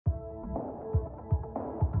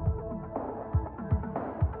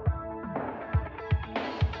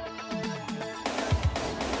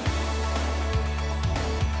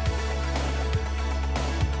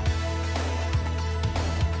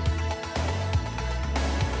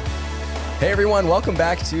Hey everyone, welcome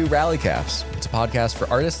back to Rally Caps. It's a podcast for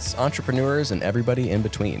artists, entrepreneurs, and everybody in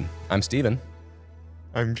between. I'm Steven.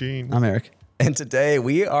 I'm Gene. I'm Eric. And today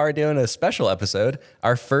we are doing a special episode,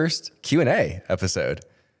 our first Q&A episode.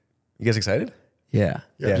 You guys excited? Yeah.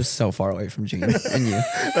 Yeah. I'm just so far away from Gene and you.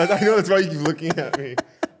 I know that's why you keep looking at me.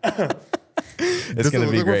 It's going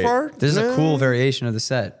to be great. This is a cool variation of the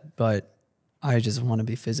set, but I just want to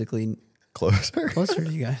be physically Closer. closer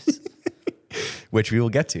to you guys. Which we will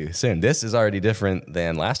get to soon. This is already different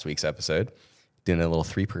than last week's episode. Doing a little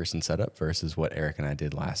 3-person setup versus what Eric and I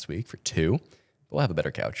did last week for 2. But we'll have a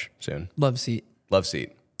better couch soon. Love seat. Love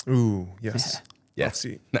seat. Ooh, yes. Yeah. Love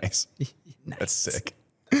seat. Nice. Nice. That's sick.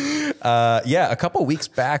 A couple weeks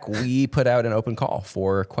back, we put out an open call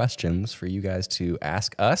for questions for you guys to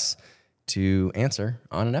ask us to answer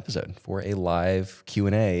on an episode for a live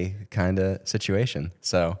Q&A kind of situation.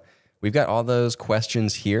 So we've got all those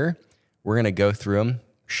questions here. We're going to go through them,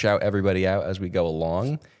 shout everybody out as we go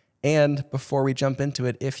along. And before we jump into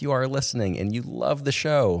it, if you are listening and you love the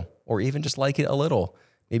show or even just like it a little,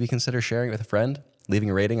 maybe consider sharing it with a friend,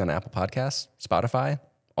 leaving a rating on Apple Podcasts, Spotify,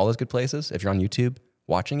 all those good places. If you're on YouTube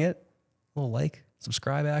watching it, a little like,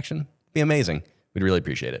 subscribe action. Be amazing. We'd really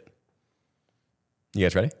appreciate it. You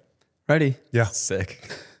guys ready? Ready? Yeah. Sick.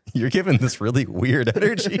 You're giving this really weird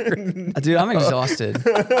energy. Dude, I'm exhausted.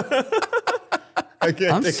 I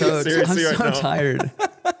can't I'm take so, it seriously I'm right so now. tired.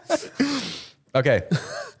 Okay.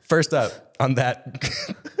 First up on that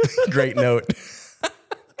great note.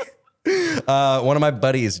 One of my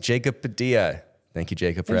buddies, Jacob Padilla. Thank you,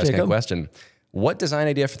 Jacob, for asking a Jacob. question. What design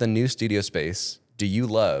idea for the new studio space do you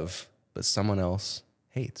love, but someone else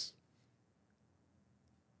hates?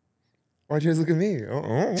 Why'd you guys look at me?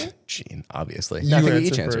 Gene, obviously. You I think we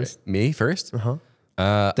answer each answer first. it. Me first? Uh-huh.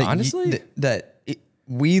 Honestly?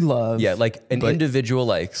 We love. Yeah, like an but- individual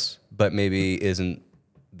likes, but maybe isn't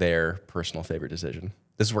their personal favorite decision.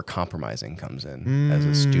 This is where compromising comes in as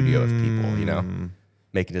a studio of people, you know?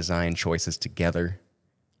 Making design choices together,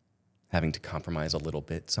 having to compromise a little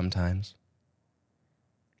bit sometimes.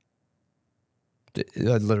 I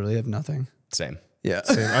literally have nothing. Same. Yeah.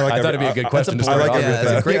 Same. I thought it'd be a good question to I start like off with. Yeah,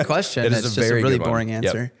 it's a great Yeah. question. It is It's a just very a really good one. boring Yep.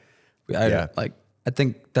 answer. Yeah. I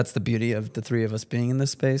think that's the beauty of the three of us being in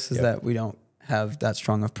this space is Yep. that we don't have that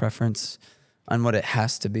strong of preference on what it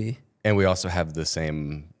has to be. And we also have the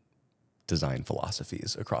same design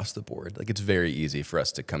philosophies across the board. Like it's very easy for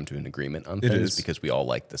us to come to an agreement on things is. because we all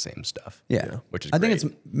like the same stuff. Yeah. Which is I think great.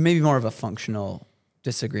 it's maybe more of a functional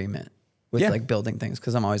disagreement with Yeah. like building things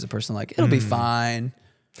because I'm always a person like, it'll be fine.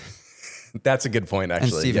 That's a good point,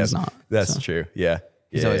 actually. Steven's Yes. not, That's so. true. Yeah.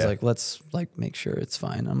 He's Yeah, always yeah. like, let's like make sure it's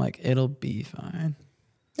fine. I'm like, it'll be fine.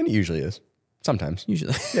 And it usually is. Sometimes.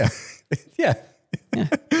 Usually. Yeah. Yeah.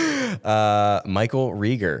 Michael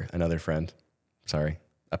Rieger, another friend. Sorry,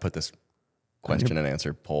 I put this question and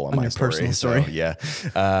answer poll on my your story. personal so, story. yeah.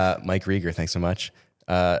 Mike Rieger, thanks so much.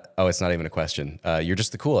 It's not even a question. You're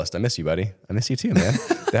just the coolest. I miss you, buddy. I miss you too, man.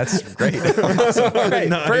 That's great. Awesome. All right,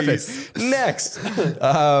 perfect. Next,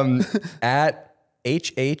 at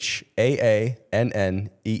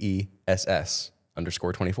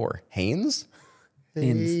HHAANNEESS_24. Haynes?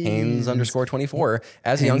 Haynes _24.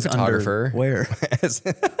 As a young Hands under photographer. where?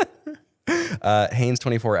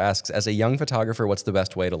 Haynes24 asks, as a young photographer, what's the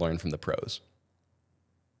best way to learn from the pros?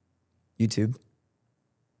 YouTube.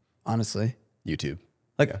 Honestly. YouTube.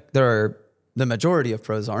 Like the majority of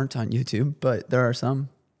pros aren't on YouTube, but there are some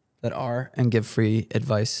that are and give free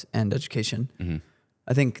advice and education. Mm-hmm.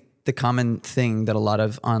 I think the common thing that a lot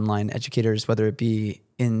of online educators, whether it be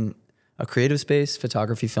in a creative space,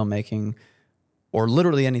 photography, filmmaking, or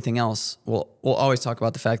literally anything else, will always talk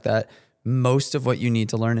about the fact that most of what you need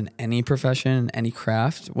to learn in any profession, any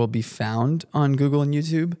craft will be found on Google and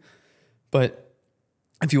YouTube. But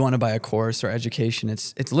if you want to buy a course or education,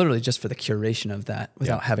 it's literally just for the curation of that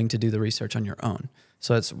without having to do the research on your own.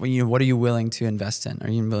 So it's what are you willing to invest in? Are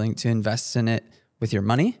you willing to invest in it with your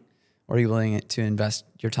money, or are you willing to invest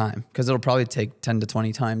your time? Because it'll probably take 10 to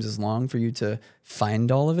 20 times as long for you to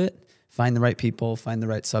find all of it, find the right people, find the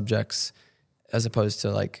right subjects, as opposed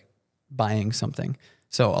to like buying something.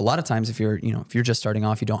 So a lot of times if you're just starting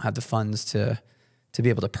off, you don't have the funds to be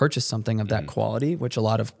able to purchase something of that quality, which a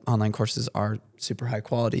lot of online courses are super high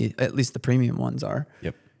quality, at least the premium ones are.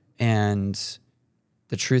 Yep. And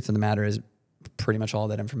the truth of the matter is pretty much all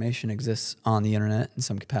that information exists on the internet in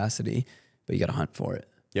some capacity, but you got to hunt for it.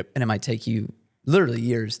 Yep. And it might take you literally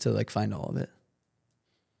years to like find all of it.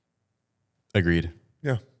 Agreed.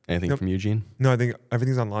 Yeah. Anything from Eugene? No, I think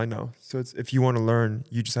everything's online now. So it's if you want to learn,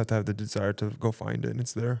 you just have to have the desire to go find it, and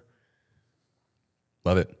it's there.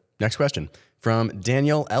 Love it. Next question from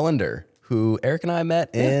Daniel Ellender, who Eric and I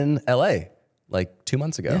met in LA like 2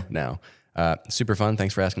 months ago now. Super fun.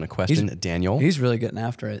 Thanks for asking a question, Daniel. He's really getting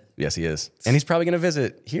after it. Yes, he is. And he's probably going to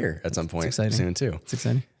visit here at some point soon too. It's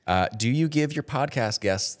exciting. Do you give your podcast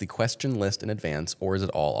guests the question list in advance, or is it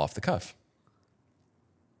all off the cuff?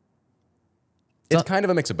 It's kind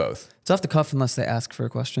of a mix of both. It's off the cuff unless they ask for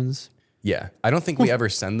questions Yeah. I don't think we ever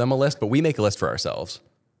send them a list, but we make a list for ourselves.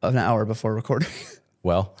 an hour before recording.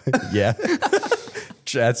 Well, yeah.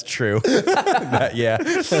 That's true. Yeah.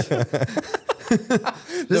 Just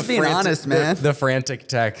being honest, man. The frantic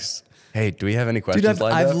text. Hey, do we have any questions? Dude,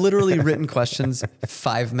 I've literally written questions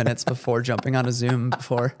 5 minutes before jumping on a Zoom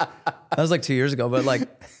before. That was like 2 years ago, but like,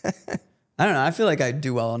 I don't know. I feel like I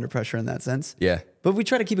do well under pressure in that sense. Yeah. But we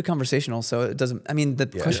try to keep it conversational, so it doesn't, I mean, the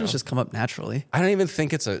questions just come up naturally. I don't even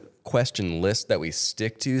think it's a question list that we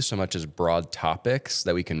stick to so much as broad topics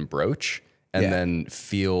that we can broach and then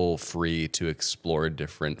feel free to explore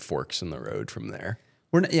different forks in the road from there.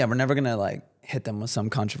 We're never going to like hit them with some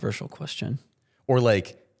controversial question. Or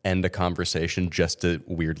like end a conversation just to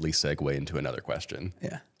weirdly segue into another question.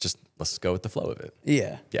 Yeah. Just let's go with the flow of it.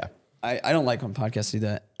 Yeah. Yeah. I don't like when podcasts do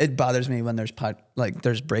that. It bothers me when there's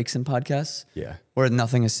there's breaks in podcasts. Yeah. Where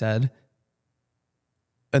nothing is said.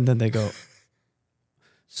 And then they go,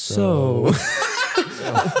 so.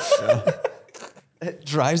 It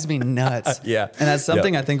drives me nuts. Yeah. And that's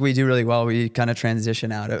something I think we do really well. We kind of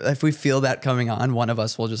transition out of. If we feel that coming on, one of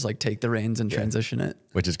us will just like take the reins and transition it.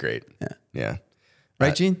 Which is great. Yeah. Yeah.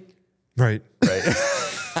 Right, Gene? Right. Right.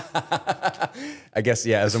 I guess,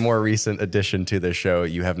 yeah, as a more recent addition to the show,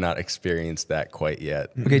 you have not experienced that quite yet.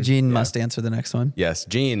 Okay, Gene must answer the next one. Yes,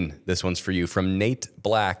 Gene, this one's for you from Nate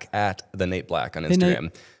Black at the Nate Black on Hey, Instagram.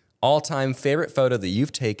 Nate. All-time favorite photo that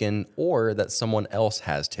you've taken or that someone else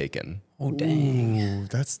has taken? Oh, dang. Ooh,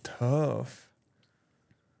 that's tough.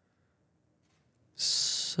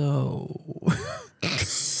 So.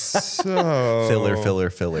 So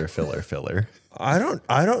Filler. I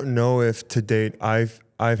don't know if to date I've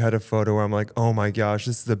had a photo where I'm like, oh my gosh,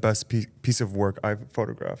 this is the best piece of work I've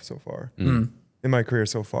photographed so far in my career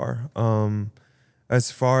so far.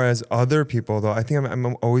 As far as other people though, I think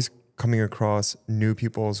I'm always coming across new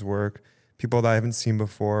people's work, people that I haven't seen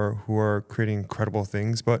before who are creating incredible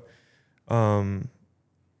things. But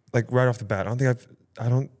like right off the bat, I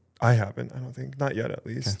don't think, not yet at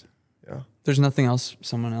least. Okay. Yeah. There's nothing else,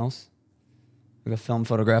 someone else? Like a film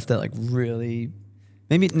photograph that like really,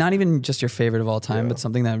 maybe not even just your favorite of all time, but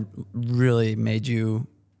something that really made you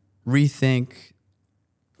rethink,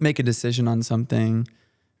 make a decision on something.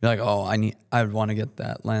 You're like, oh, I want to get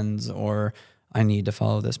that lens, or I need to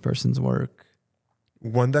follow this person's work.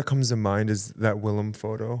 One that comes to mind is that Willem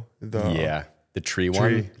photo. The tree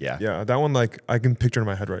one? Yeah. Yeah, that one, like, I can picture it in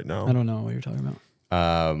my head right now. I don't know what you're talking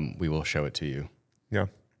about. We will show it to you. Yeah.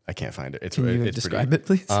 I can't find it. Can you describe it,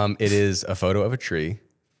 please? It is a photo of a tree.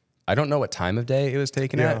 I don't know what time of day it was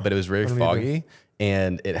taken at, but it was very foggy.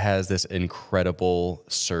 And it has this incredible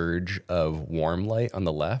surge of warm light on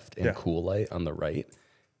the left and cool light on the right.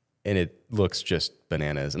 And it looks just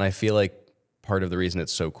bananas. And I feel like part of the reason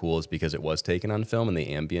it's so cool is because it was taken on film and the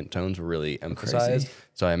ambient tones were really emphasized. Crazy.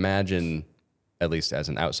 So I imagine, at least as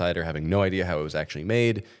an outsider, having no idea how it was actually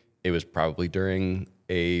made, it was probably during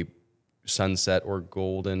a sunset or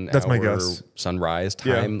golden That's my hour guess. sunrise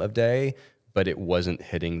time of day, but it wasn't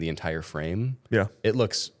hitting the entire frame. Yeah. It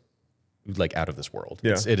looks like out of this world.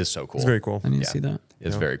 Yeah. It is so cool. It's very cool. I need to see that.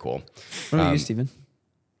 It's very cool. What about you, Steven?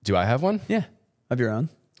 Do I have one? Yeah. Of your own?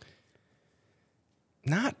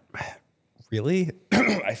 Not really.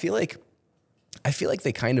 I feel like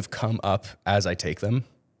they kind of come up as I take them,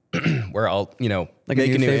 where I'll, Like make a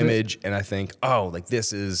a new favorite? image and I think, oh, like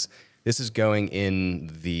this is going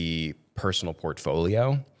in the personal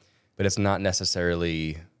portfolio, but it's not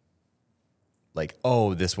necessarily like,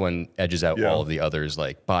 oh, this one edges out all of the others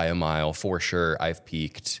like by a mile for sure. I've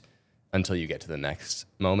peaked, until you get to the next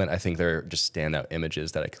moment. I think they're just standout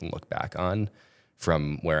images that I can look back on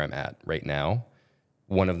from where I'm at right now.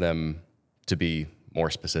 One of them, to be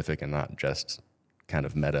more specific and not just kind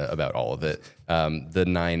of meta about all of it, the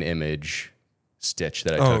 9-image stitch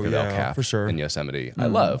that I took of El Cap for sure. in Yosemite. I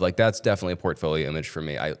love, like, that's definitely a portfolio image for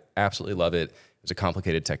me. I absolutely love it. It was a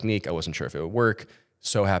complicated technique. I wasn't sure if it would work.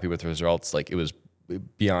 So happy with the results. Like, it was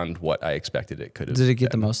beyond what I expected it could have. Did it get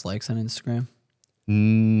the most likes on Instagram?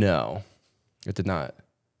 No, it did not.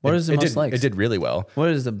 What is the most likes? It did really well. What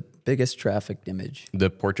is the biggest trafficked image? The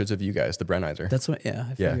portraits of you guys, the Brenizer. That's what,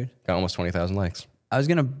 I figured. Got almost 20,000 likes. I was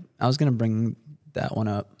gonna bring that one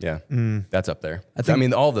up. Yeah, that's up there. I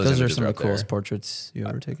mean, all those are images some are of up the coolest there. portraits you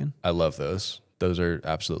ever taken. I love those. Those are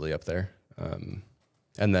absolutely up there. And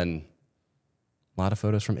then A lot of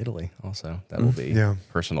photos from Italy also. That will be Yeah.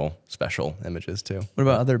 personal, special images too. What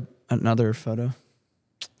about another photo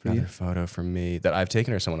for Another you? photo from me that I've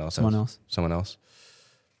taken or someone else? Someone has? else. Someone else.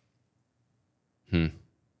 I've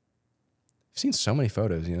seen so many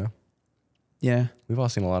photos, you know? Yeah. We've all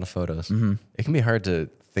seen a lot of photos. Mm-hmm. It can be hard to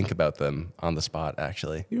think about them on the spot,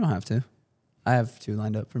 actually. You don't have to. I have 2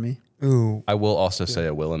 lined up for me. Ooh. I will also say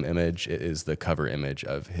a Willem image. It is the cover image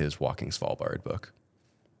of his Walking Svalbard book.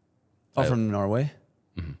 Oh, from Norway?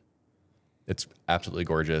 It's absolutely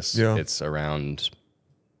gorgeous. Yeah. It's around,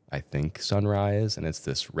 I think, sunrise, and it's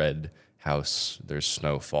this red house. There's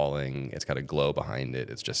snow falling. It's got a glow behind it.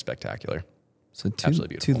 It's just spectacular. So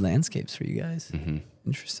Absolutely two beautiful. landscapes for you guys.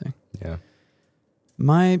 Interesting. Yeah.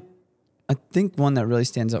 I think one that really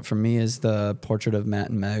stands out for me is the portrait of Matt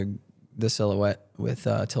and Meg, the silhouette with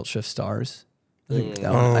tilt shift stars. I think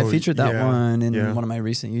that one, I Oh, featured that yeah, one in yeah. one of my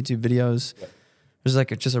recent YouTube videos. There's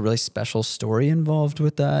like just a really special story involved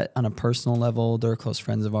with that on a personal level. They're close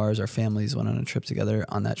friends of ours. Our families went on a trip together.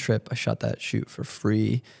 On that trip, I shot that shoot for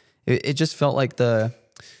free. It just felt like the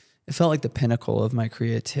pinnacle of my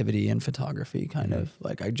creativity in photography, kind of.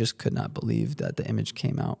 Like I just could not believe that the image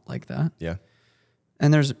came out like that. Yeah.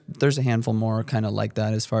 And there's a handful more kind of like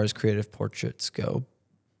that as far as creative portraits go.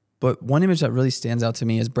 But one image that really stands out to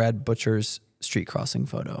me is Brad Butcher's street crossing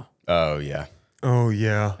photo. Oh, yeah. Oh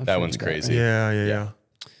yeah. That one's that, crazy. Yeah.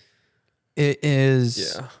 It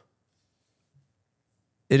is. Yeah.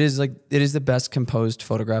 It is the best composed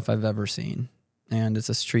photograph I've ever seen, and it's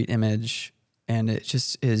a street image, and it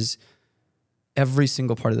just is. Every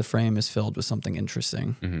single part of the frame is filled with something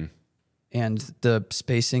interesting, and the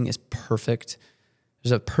spacing is perfect.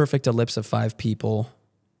 There's a perfect ellipse of 5 people,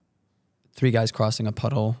 3 guys crossing a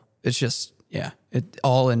puddle. It's just, yeah, it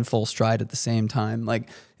all in full stride at the same time. Like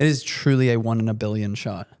it is truly a 1 in a billion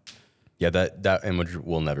shot. Yeah, that image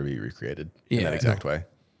will never be recreated in Yeah. that exact way.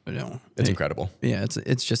 You know, It's incredible. yeah,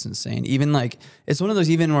 it's just insane. Even like it's one of those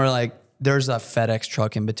even where like there's a FedEx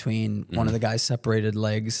truck in between one of the guy's separated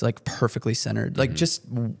legs, like perfectly centered, like just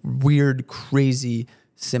weird, crazy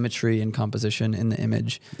symmetry and composition in the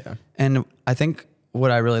image. Yeah. And I think what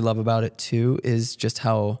I really love about it too is just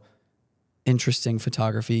how interesting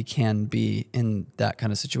photography can be in that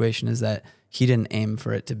kind of situation is that he didn't aim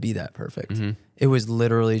for it to be that perfect. It was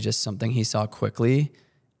literally just something he saw quickly,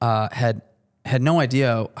 had no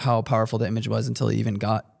idea how powerful the image was until he even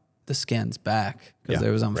got the scans back because Yeah,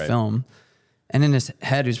 it was on right. film. And in his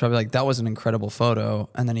head, he was probably like, that was an incredible photo.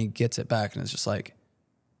 And then he gets it back and it's just like,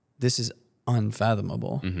 this is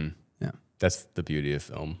unfathomable. Yeah. That's the beauty of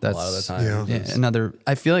film. That's, a lot of the time. Yeah.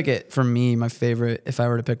 I feel like it, for me, my favorite, if I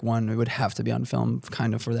were to pick one, it would have to be on film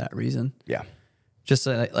kind of for that reason. Yeah. Just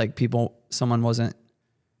like someone wasn't,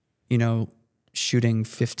 shooting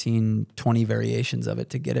 15, 20 variations of it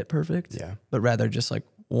to get it perfect. Yeah. But rather just like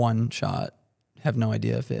one shot, have no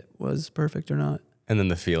idea if it was perfect or not. And then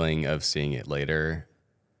the feeling of seeing it later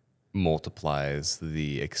multiplies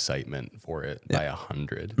the excitement for it by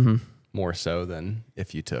 100, more so than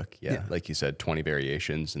if you took, like you said, 20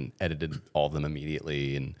 variations and edited all of them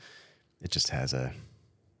immediately. And it just has a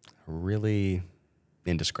really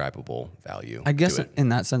indescribable value. I guess to it. in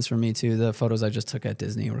that sense for me too, the photos I just took at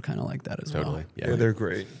Disney were kind of like that as Totally. well. Yeah. They're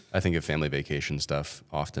great. I think of family vacation stuff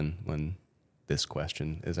often when this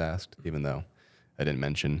question is asked, even though I didn't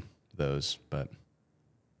mention those, but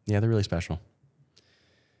yeah, they're really special.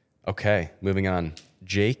 Okay, moving on.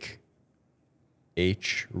 Jake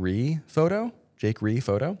Ree photo.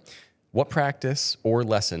 What practice or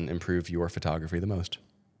lesson improved your photography the most?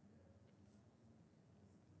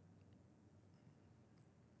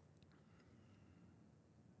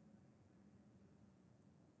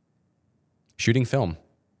 Shooting film.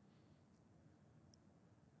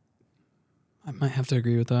 I might have to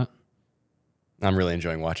agree with that. I'm really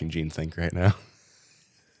enjoying watching Gene think right now.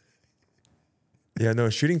 Yeah, no,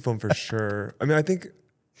 shooting film for sure. I mean, I think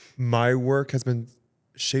my work has been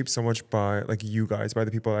shaped so much by like you guys, by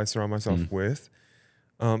the people I surround myself with.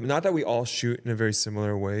 Not that we all shoot in a very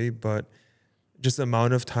similar way, but just the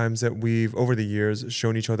amount of times that we've over the years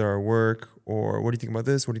shown each other our work, or what do you think about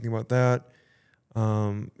this? What do you think about that?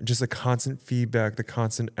 Just the constant feedback, the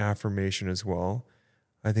constant affirmation as well,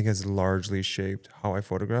 I think has largely shaped how I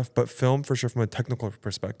photograph. But film for sure, from a technical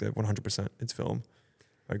perspective, 100%, it's film.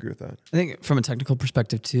 I agree with that. I think from a technical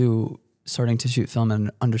perspective too, starting to shoot film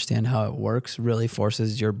and understand how it works really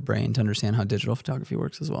forces your brain to understand how digital photography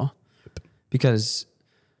works as well. Because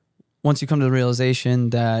once you come to the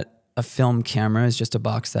realization that a film camera is just a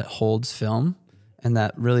box that holds film, and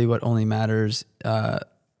that really what only matters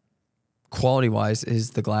quality-wise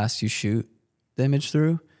is the glass you shoot the image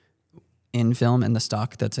through in film and the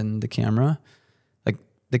stock that's in the camera,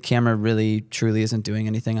 the camera really truly isn't doing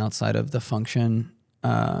anything outside of the function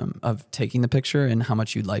of taking the picture and how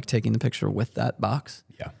much you like taking the picture with that box.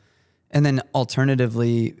 Yeah. And then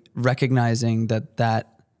alternatively, recognizing that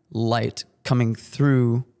light coming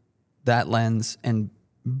through that lens and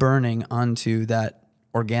burning onto that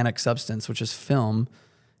organic substance, which is film,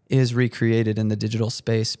 is recreated in the digital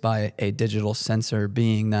space by a digital sensor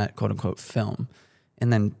being that quote unquote film.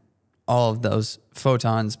 And then all of those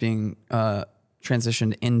photons being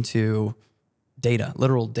transitioned into data,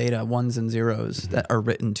 literal data, ones and zeros that are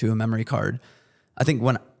written to a memory card. I think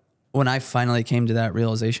when I finally came to that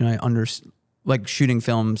realization, I like shooting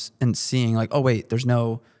films and seeing like, oh wait, there's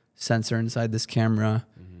no sensor inside this camera.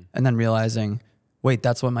 And then realizing, wait,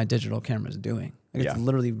 that's what my digital camera is doing. Like It's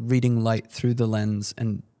literally reading light through the lens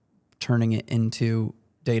and turning it into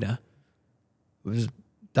data.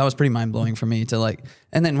 That was pretty mind blowing for me to like,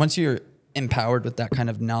 and then once you're empowered with that kind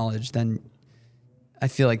of knowledge, then I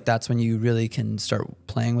feel like that's when you really can start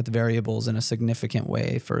playing with variables in a significant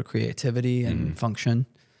way for creativity and function.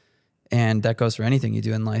 And that goes for anything you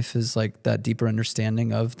do in life, is like that deeper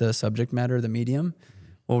understanding of the subject matter, the medium,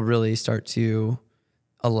 will really start to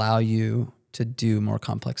allow you to do more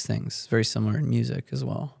complex things. Very similar in music as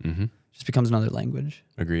well. Just becomes another language.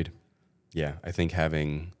 Agreed. Yeah, I think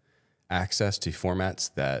having access to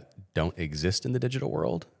formats that don't exist in the digital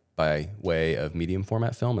world by way of medium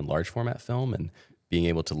format film and large format film, and being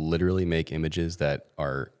able to literally make images that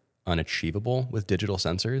are unachievable with digital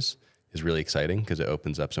sensors is really exciting, because it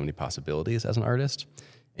opens up so many possibilities as an artist.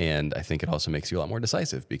 And I think it also makes you a lot more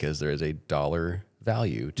decisive, because there is a dollar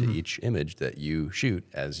value to each image that you shoot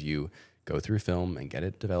as you go through film and get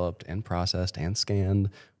it developed and processed and scanned,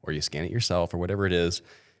 or you scan it yourself or whatever it is.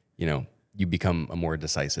 You know, you become a more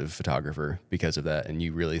decisive photographer because of that. And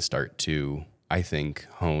you really start to, I think,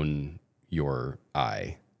 hone your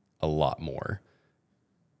eye a lot more.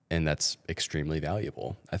 And that's extremely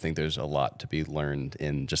valuable. I think there's a lot to be learned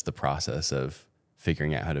in just the process of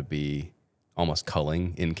figuring out how to be almost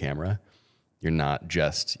culling in camera. You're not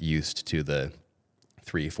just used to the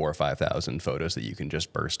 3, 4, 5,000 photos that you can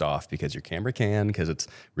just burst off because your camera can, because it's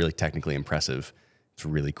really technically impressive. It's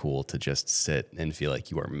really cool to just sit and feel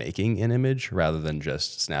like you are making an image rather than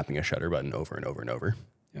just snapping a shutter button over and over and over.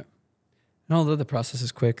 Yeah. And although the process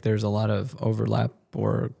is quick, there's a lot of overlap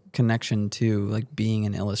or connection to like being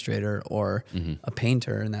an illustrator or a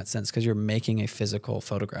painter in that sense, because you're making a physical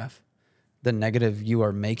photograph. The negative you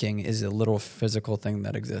are making is a little physical thing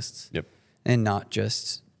that exists. Yep. And not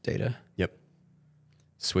just data. Yep.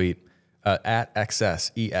 Sweet. At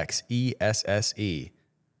XS, EXESSE,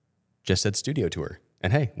 just said studio tour.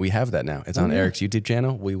 And hey, we have that now. It's on Eric's YouTube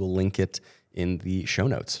channel. We will link it in the show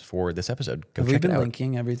notes for this episode. Go Have check we been it out.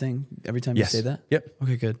 linking everything every time you say that? Yep.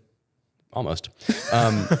 Okay, good. Almost.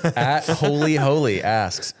 At Holy Holy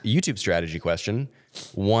asks, YouTube strategy question,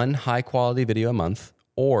 1 high quality video a month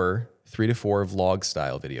or 3 to 4 vlog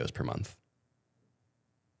style videos per month?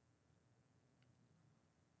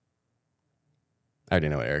 I already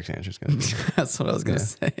know what Eric's answer is going to be. That's what I was going to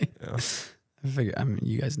say. Yeah. I figure, I mean,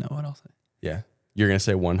 you guys know what I'll say. Yeah. You're going to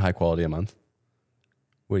say 1 high quality a month?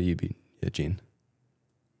 What do you be, Gene?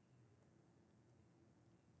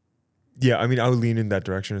 Yeah, I mean, I would lean in that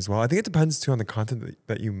direction as well. I think it depends too on the content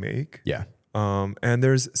that you make. Yeah. And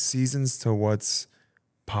there's seasons to what's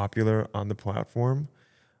popular on the platform.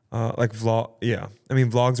 Like vlog, yeah. I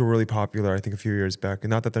mean, vlogs were really popular, I think, a few years back.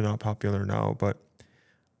 And not that they're not popular now, but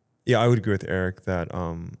yeah, I would agree with Eric that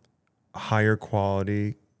higher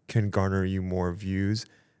quality can garner you more views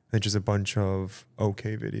than just a bunch of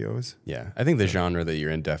okay videos. Yeah. I think the genre that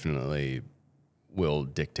you're in definitely will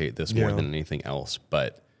dictate this more than anything else.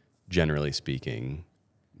 But generally speaking,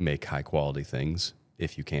 make high quality things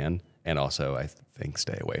if you can. And also, I think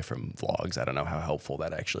stay away from vlogs. I don't know how helpful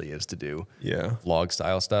that actually is to do vlog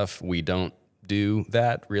style stuff. We don't do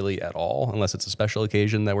that really at all, unless it's a special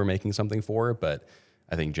occasion that we're making something for. But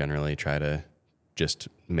I think generally try to just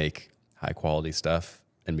make high quality stuff.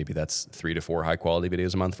 And maybe that's 3 to 4 high quality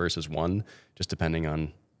videos a month versus 1, just depending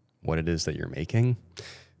on what it is that you're making.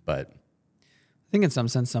 But I think in some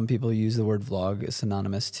sense, some people use the word vlog as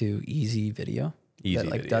synonymous to easy video. Easy that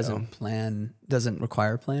like video. doesn't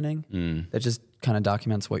require planning. That just kind of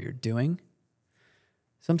documents what you're doing.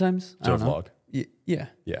 Sometimes. So I a don't know. vlog. Yeah.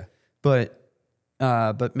 Yeah.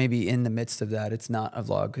 But maybe in the midst of that, it's not a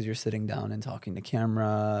vlog because you're sitting down and talking to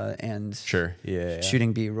camera and Sure. Yeah.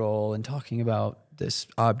 shooting B-roll and talking about this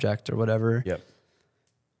object or whatever. Yep.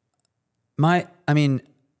 I mean,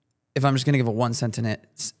 if I'm just going to give a one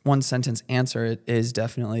sentence answer, it is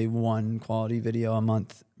definitely 1 quality video a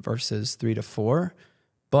month versus 3 to 4.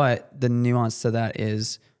 But the nuance to that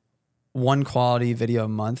is one quality video a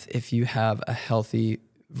month if you have a healthy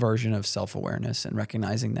version of self-awareness and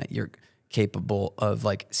recognizing that you're capable of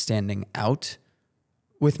like standing out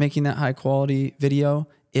with making that high quality video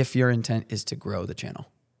if your intent is to grow the channel.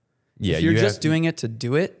 Yeah, if you're just doing it to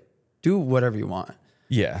do it, do whatever you want.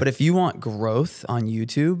 Yeah. But if you want growth on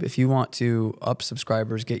YouTube, if you want to up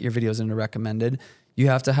subscribers, get your videos into recommended, you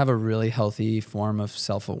have to have a really healthy form of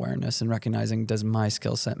self-awareness and recognizing, does my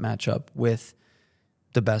skill set match up with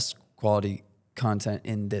the best quality content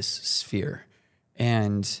in this sphere?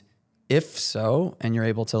 And if so, and you're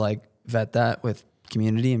able to like vet that with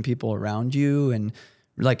community and people around you and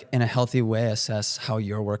like in a healthy way assess how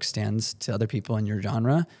your work stands to other people in your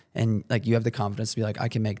genre, and like you have the confidence to be like, I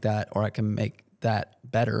can make that or I can make that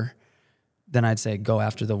better, then I'd say go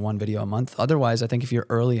after the one video a month. Otherwise, I think if you're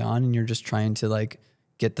early on and you're just trying to like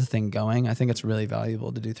get the thing going, I think it's really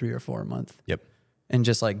valuable to do 3 or 4 a month. Yep. And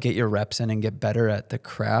just like get your reps in and get better at the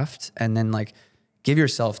craft, and then like give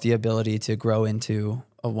yourself the ability to grow into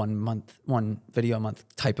a 1 video a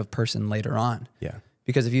month type of person later on. Yeah.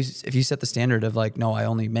 Because if you set the standard of like, no, I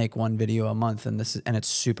only make 1 video a month and it's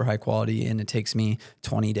super high quality and it takes me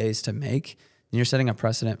 20 days to make, then you're setting a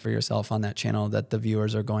precedent for yourself on that channel that the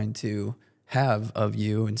viewers are going to have of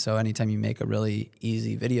you. And so anytime you make a really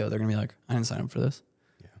easy video, they're gonna be like, I didn't sign up for this.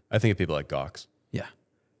 Yeah. I think of people like Gox. Yeah.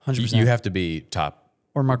 100%. You have to be top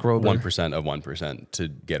or Mark Rober. 1% of 1% to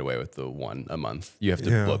get away with the 1 a month. You have to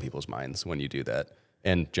blow people's minds when you do that.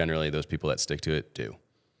 And generally those people that stick to it do.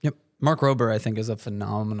 Yep. Mark Rober, I think, is a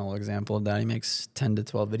phenomenal example of that. He makes 10 to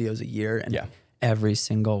 12 videos a year, and every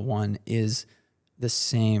single one is the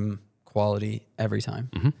same quality every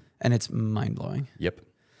time. And it's mind-blowing. Yep.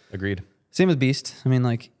 Agreed. Same with Beast. I mean,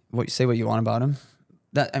 like, say what you want about him.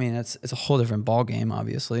 It's a whole different ball game,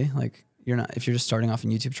 obviously. Like, you're not, if you're just starting off on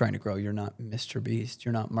YouTube trying to grow, you're not Mr. Beast.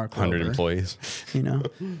 You're not Mark Rober. 100 employees. You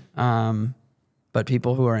know? But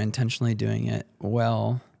people who are intentionally doing it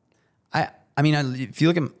well, if you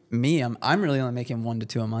look at me, I'm really only making 1 to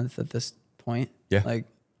 2 a month at this point. Yeah. Like,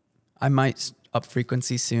 I might up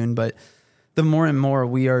frequency soon, but the more and more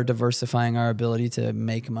we are diversifying our ability to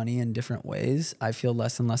make money in different ways, I feel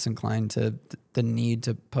less and less inclined to the need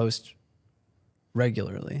to post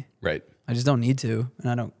regularly. Right. I just don't need to,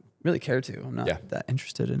 and I don't really care to. I'm not that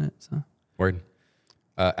interested in it. So. Word.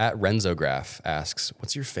 At Renzograph asks,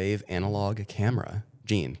 what's your fave analog camera?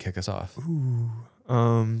 Gene, kick us off. Ooh.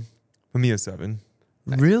 Mamiya 7.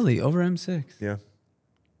 Nice. Really? Over M6? Yeah.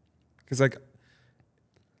 Because like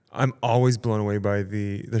I'm always blown away by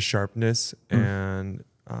the sharpness and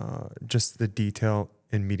just the detail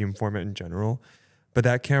in medium format in general. But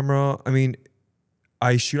that camera, I mean,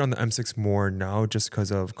 I shoot on the M6 more now just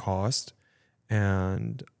because of cost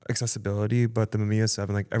and accessibility. But the Mamiya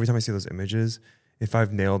 7, like every time I see those images, if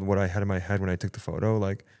I've nailed what I had in my head when I took the photo,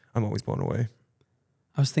 like I'm always blown away.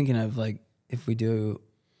 I was thinking of like if we do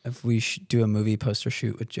a movie poster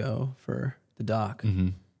shoot with Joe for the doc.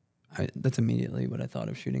 That's immediately what I thought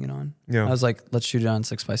of shooting it on. Yeah. I was like, let's shoot it on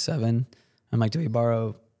 6x7. I'm like, do we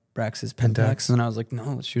borrow Brax's Pentax? And then I was like,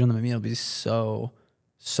 no, let's shoot on the Mamiya. It'll be so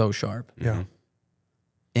sharp. Yeah.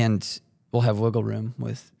 And we'll have wiggle room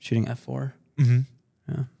with shooting f4.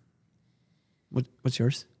 Yeah. What's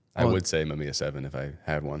yours? I would say Mamiya 7 if I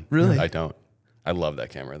had one. Really? I don't. I love that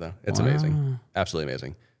camera though. It's amazing. Absolutely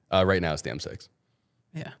amazing. Right now it's the M6.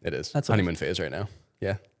 Yeah. It is. That's honeymoon phase right now.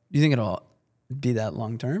 Yeah. Do you think it'll be that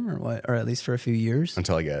long term or what? Or at least for a few years?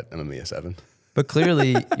 Until I get a Mamiya 7. But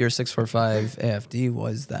clearly your 645 AFD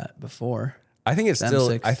was that before. I think it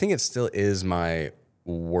still is my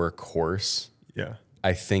workhorse. Yeah.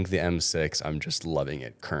 I think the M6, I'm just loving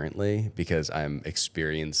it currently because I'm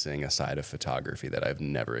experiencing a side of photography that I've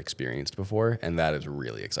never experienced before. And that is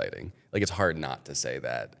really exciting. Like, it's hard not to say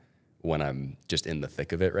that when I'm just in the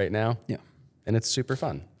thick of it right now. Yeah. And it's super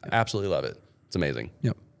fun. Yep. I absolutely love it. It's amazing.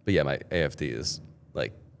 Yep. But yeah, my AFD is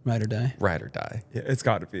like ride or die. Ride or die. Yeah, it's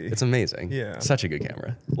got to be. It's amazing. Yeah. Such a good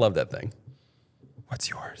camera. Love that thing. What's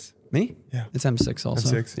yours? Me? Yeah. It's M6 also.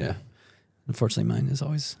 M6. Yeah. Unfortunately, mine is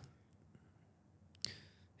always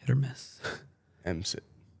hit or miss. M6.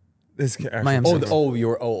 This my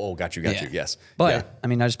M6. Got you. Yes. But I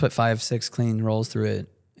mean, I just put 5-6 clean rolls through it,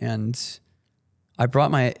 and I brought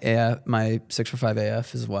my 645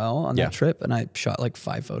 AF as well on that trip, and I shot like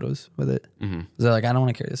 5 photos with it. So like, I don't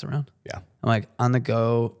want to carry this around. Yeah. I'm like on the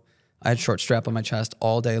go. I had short strap on my chest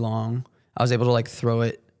all day long. I was able to like throw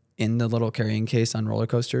it in the little carrying case on roller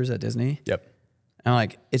coasters at Disney. Yep. And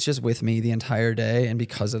like, it's just with me the entire day. And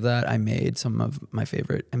because of that, I made some of my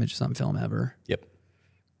favorite images on film ever. Yep.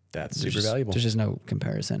 That's super valuable. There's just no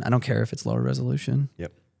comparison. I don't care if it's lower resolution.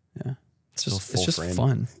 Yep. Yeah. It's just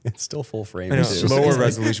fun. It's still full frame. I know, too. lower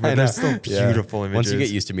resolution, but I know. there's still beautiful images. Once you get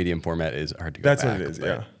used to medium format, it's hard to go That's back. what it is, but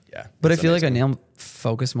yeah. Yeah. But I it's feel like I amazing. now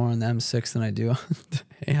focus more on the M6 than I do on the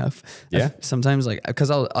AF. Yeah? Sometimes like,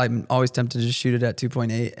 cause I'm always tempted to just shoot it at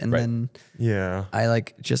 2.8 and Right. then Yeah. I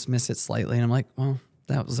like just miss it slightly and I'm like, well,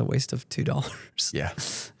 that was a waste of $2. Yeah.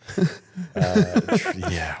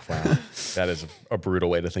 Yeah. Wow. That is a brutal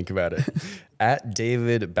way to think about it. At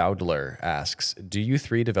David Bowdler asks, do you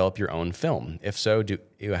three develop your own film? If so, do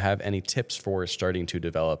you have any tips for starting to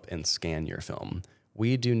develop and scan your film?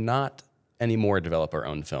 We do not anymore develop our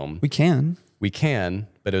own film. We can. We can,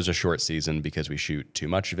 but it was a short season because we shoot too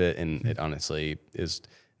much of it, and it honestly is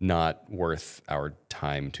not worth our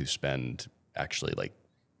time to spend actually like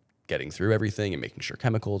getting through everything and making sure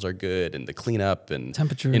chemicals are good and the cleanup and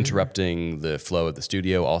Temperature. interrupting the flow of the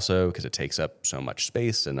studio also because it takes up so much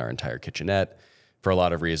space in our entire kitchenette. For a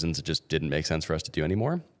lot of reasons, it just didn't make sense for us to do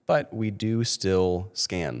anymore. But we do still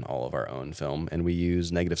scan all of our own film, and we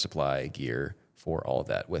use negative supply gear for all of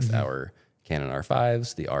that with our Canon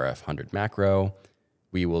R5s, the RF 100 macro.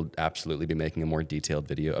 We will absolutely be making a more detailed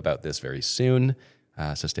video about this very soon,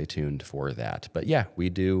 so stay tuned for that. But yeah, we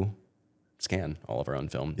do scan all of our own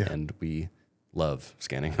film, and we love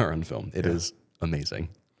scanning our own film. It is amazing.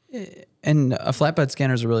 And a flatbed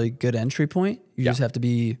scanner is a really good entry point. You just have to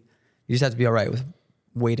be all right with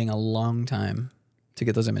waiting a long time to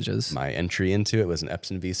get those images. My entry into it was an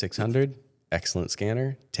Epson V600. Excellent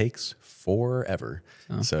scanner. Takes forever.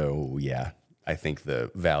 So yeah, I think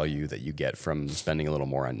the value that you get from spending a little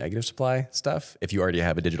more on negative supply stuff, if you already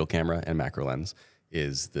have a digital camera and macro lens,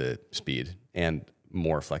 is the speed and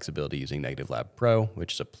more flexibility using Negative Lab Pro,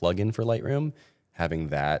 which is a plugin for Lightroom. Having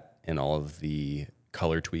that and all of the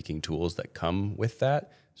color tweaking tools that come with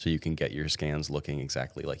that, so you can get your scans looking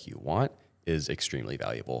exactly like you want, is extremely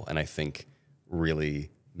valuable. And I think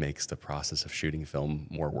really makes the process of shooting film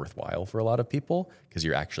more worthwhile for a lot of people, because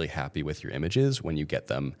you're actually happy with your images when you get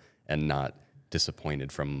them and not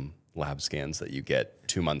disappointed from lab scans that you get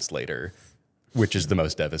 2 months later, which is the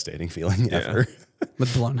most devastating feeling ever.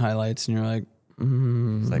 With blown highlights and you're like,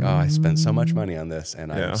 It's like, oh, I spent so much money on this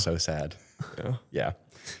and I'm so sad. Yeah. Yeah.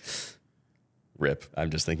 Rip. I'm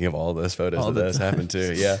just thinking of all those photos All that the this happened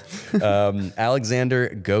to. Yeah. Alexander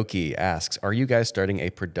Goki asks, are you guys starting a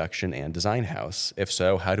production and design house? If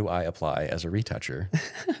so, how do I apply as a retoucher?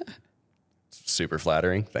 Super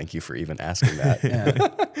flattering. Thank you for even asking that.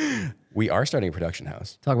 yeah. We are starting a production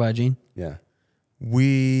house. Talk about it, Gene. Yeah.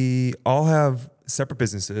 We all have separate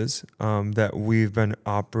businesses that we've been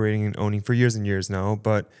operating and owning for years and years now,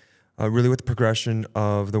 but really with the progression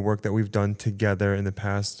of the work that we've done together in the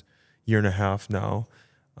past year and a half now,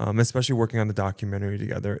 especially working on the documentary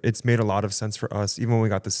together, it's made a lot of sense for us, even when we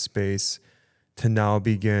got the space, to now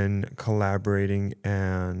begin collaborating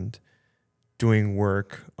and doing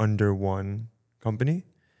work under one company.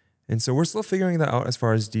 And so we're still figuring that out as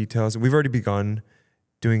far as details. We've already begun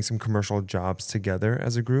doing some commercial jobs together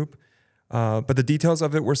as a group. But the details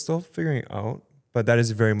of it, we're still figuring out. But that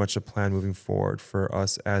is very much a plan moving forward for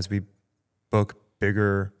us as we book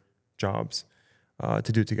bigger jobs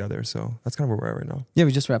to do together. So that's kind of where we're at right now. Yeah,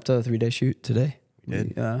 we just wrapped a 3-day shoot today. We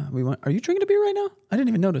did. We went. Are you drinking a beer right now? I didn't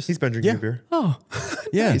even notice. He's been drinking beer. Oh,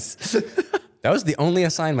 Yeah. nice. That was the only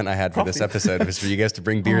assignment I had for this episode, was for you guys to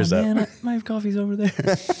bring beers oh, man, up. my coffee's over there.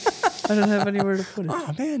 I don't have anywhere to put it.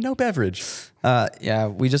 Oh man, no beverage. Yeah,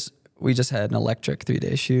 we just had an electric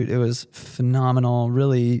 3-day shoot. It was phenomenal.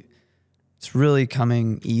 Really, it's really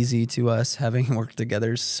coming easy to us, having worked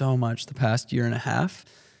together so much the past year and a half.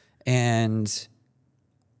 And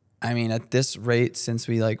I mean, at this rate, since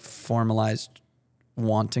we like formalized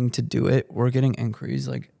wanting to do it, we're getting inquiries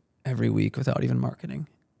like every week without even marketing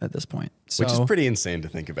at this point. So, Which is pretty insane to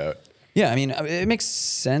think about. yeah, I mean, it makes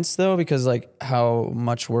sense though, because like how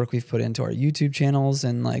much work we've put into our YouTube channels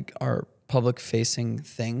and like our public facing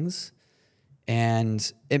things.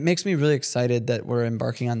 And it makes me really excited that we're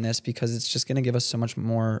embarking on this, because it's just going to give us so much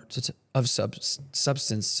more of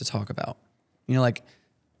substance to talk about. You know, like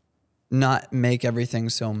not make everything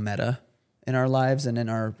so meta in our lives and in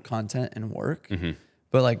our content and work,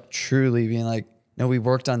 but like truly being like, no, we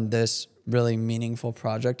worked on this really meaningful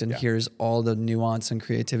project and here's all the nuance and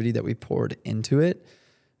creativity that we poured into it,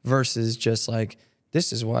 versus just like,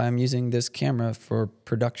 this is why I'm using this camera for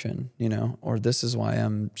production, you know, or this is why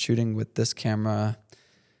I'm shooting with this camera.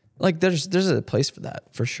 Like there's a place for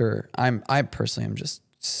that for sure. I personally am just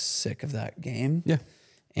sick of that game. Yeah.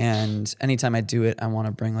 And anytime I do it, I want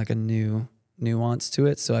to bring like a new nuance to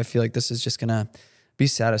it. So I feel like this is just going to be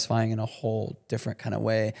satisfying in a whole different kind of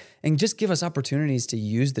way, and just give us opportunities to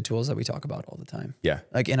use the tools that we talk about all the time. Yeah.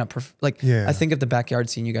 Like Yeah. I think of the backyard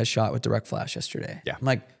scene you guys shot with direct flash yesterday. Yeah. I'm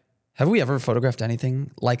like, have we ever photographed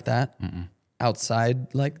anything like that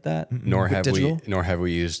outside like that? Nor with have digital? nor have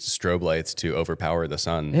we used strobe lights to overpower the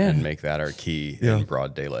sun Yeah. and make that our key in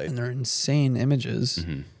broad daylight. And they're insane images.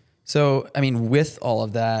 So, I mean, with all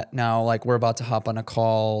of that, now like we're about to hop on a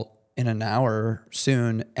call in an hour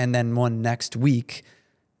soon, and then one next week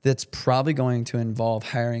that's probably going to involve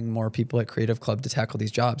hiring more people at Creative Club to tackle these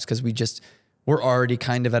jobs, because we're already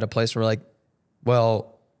kind of at a place where like,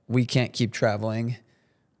 well, we can't keep traveling.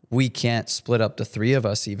 We can't split up the three of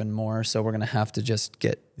us even more. So we're going to have to just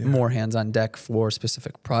get more hands on deck for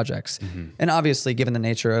specific projects. And obviously, given the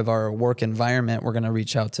nature of our work environment, we're going to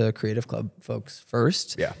reach out to Creative Club folks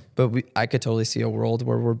first. Yeah. But I could totally see a world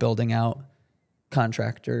where we're building out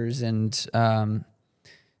contractors and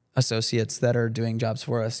associates that are doing jobs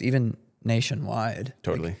for us, even nationwide.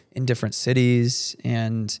 Totally. Like in different cities,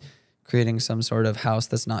 and creating some sort of house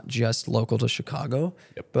that's not just local to Chicago,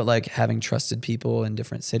 but like having trusted people in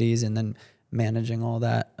different cities and then managing all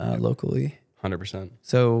that locally. 100%.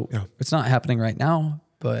 So it's not happening right now,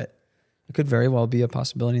 but it could very well be a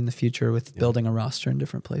possibility in the future with building a roster in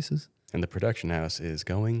different places. And the production house is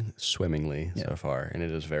going swimmingly so far, and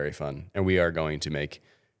it is very fun. And we are going to make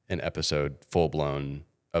an episode full blown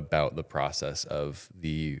about the process of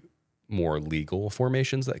the more legal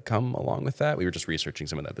formations that come along with that. We were just researching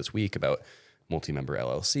some of that this week about multi-member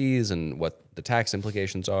LLCs and what the tax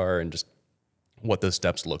implications are and just what those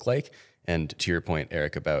steps look like. And to your point,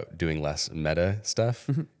 Eric, about doing less meta stuff,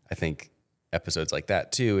 I think episodes like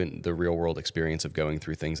that too, and the real world experience of going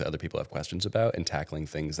through things that other people have questions about and tackling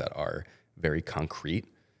things that are very concrete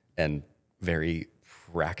and very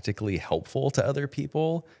practically helpful to other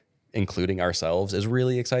people, including ourselves, is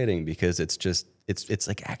really exciting, because it's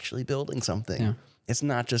like actually building something. Yeah. It's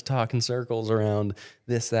not just talking circles around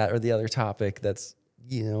this, that, or the other topic that's,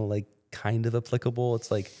 like kind of applicable.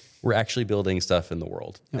 It's like we're actually building stuff in the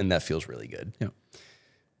world, and that feels really good. Yeah.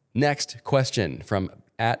 Next question from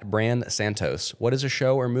 @Brand Santos. What is a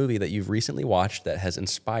show or movie that you've recently watched that has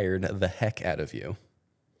inspired the heck out of you?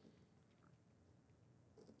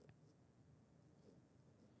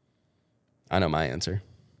 I know my answer.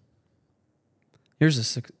 Here's a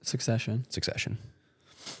Succession. Succession.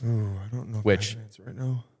 Oh, I don't know if Which- I have an answer right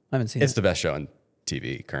now. I haven't seen It's it. the best show on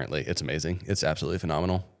TV currently. It's amazing. It's absolutely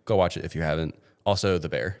phenomenal. Go watch it if you haven't. Also, The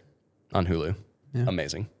Bear on Hulu. Yeah.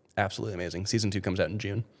 Amazing. Absolutely amazing. Season 2 comes out in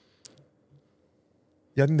June.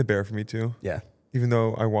 Yeah, I think The Bear for me too. Yeah. Even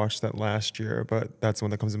though I watched that last year, but that's the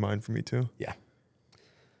one that comes to mind for me too. Yeah.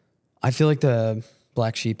 I feel like the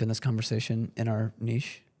black sheep in this conversation in our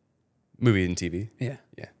niche. Movie and TV. Yeah.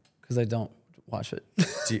 Yeah. Because I don't watch it.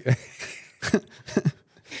 Do you,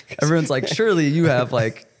 Everyone's like, surely you have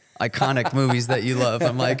like iconic movies that you love.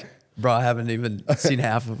 I'm like, bro, I haven't even seen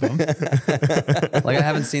half of them. Like, I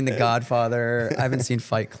haven't seen The Godfather. I haven't seen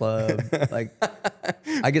Fight Club. Like,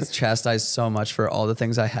 I get chastised so much for all the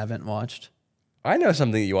things I haven't watched. I know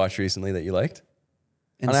something that you watched recently that you liked.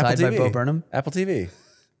 On Inside Apple by TV. Bo Burnham. Apple TV.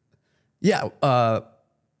 Yeah.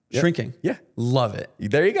 Shrinking. Yeah. Love it.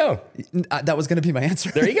 There you go. That was going to be my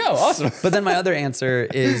answer. There you go. Awesome. But then my other answer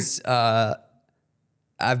is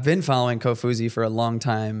I've been following Kofuzi for a long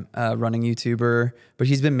time, running YouTuber, but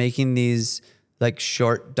he's been making these like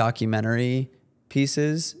short documentary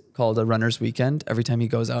pieces called A Runner's Weekend every time he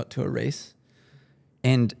goes out to a race.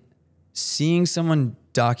 And seeing someone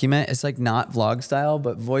document, it's like not vlog style,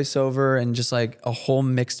 but voiceover and just like a whole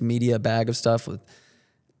mixed media bag of stuff. With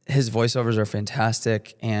his voiceovers are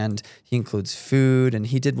fantastic, and he includes food, and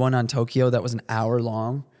he did one on Tokyo that was an hour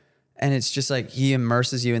long. And it's just like he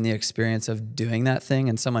immerses you in the experience of doing that thing.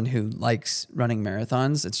 And someone who likes running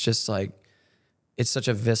marathons, it's just like, it's such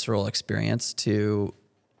a visceral experience to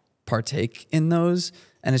partake in those.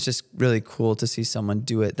 And it's just really cool to see someone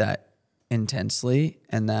do it that intensely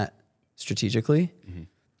and that strategically.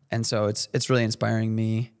 And so it's really inspiring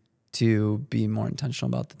me to be more intentional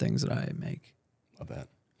about the things that I make. Love that.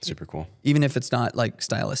 Super cool. Even if it's not like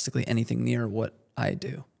stylistically anything near what I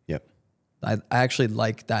do. Yep. I actually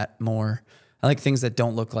like that more. I like things that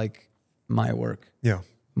don't look like my work Yeah.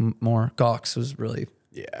 more. Gawks was really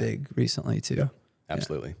Yeah. big recently too.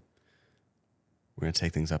 Absolutely. We're going to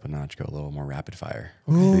take things up a notch, go a little more rapid fire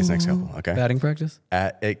for these next couple. Okay. Batting practice?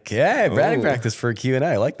 Batting practice for Q&A.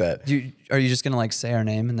 I like that. Are you just going to like say our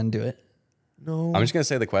name and then do it? No. I'm just going to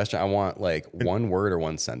say the question. I want like one word or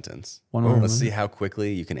one sentence. One word. Let's see how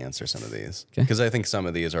quickly you can answer some of these. Okay. Because I think some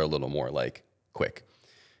of these are a little more like quick.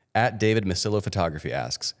 @David Masillo Photography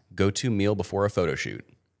asks, go-to meal before a photo shoot.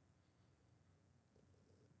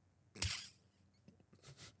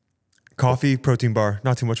 Coffee, protein bar,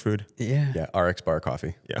 not too much food. Yeah. Yeah, RX bar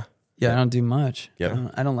coffee. Yeah. Yeah, I don't do much.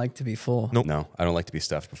 Yep. I don't like to be full. Nope. No, I don't like to be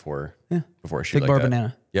stuffed before Yeah. before a shoot Big like bar that.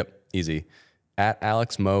 banana. Yep, easy. At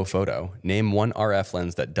Alex Mo Photo, name one RF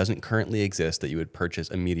lens that doesn't currently exist that you would purchase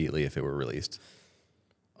immediately if it were released.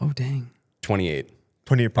 Oh, dang. 28.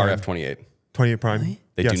 28 prime. RF 28. 28 prime. Really?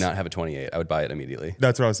 They Yes. do not have a 28. I would buy it immediately.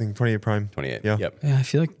 That's what I was thinking. 28 prime. 28. Yeah. Yep. Yeah, I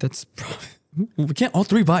feel like that's probably, we can't all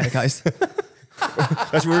three buy it, guys.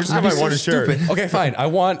 That's we're just gonna buy so one shirt. stupid. Okay, fine. I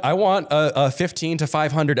want a 15 to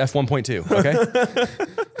 500 f1.2. Okay.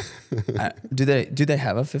 Do they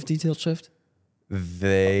have a 50 tilt shift?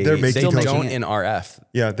 They're making they tilt don't shift. in RF.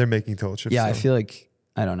 Yeah, they're making tilt shifts. Yeah, I so. feel like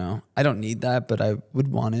I don't know. I don't need that, but I would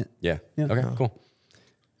want it. Yeah. Yeah. Okay. Cool.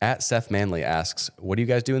 At Seth Manley asks, "What do you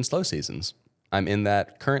guys do in slow seasons?" I'm in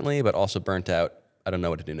that currently, but also burnt out. I don't know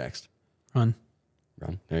what to do next. Run.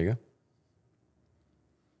 Ron, there you go.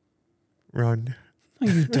 Run.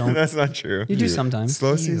 No, you don't. That's not true. You do sometimes.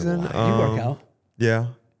 Slow season. You work out. Yeah.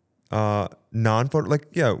 Non-photo, like,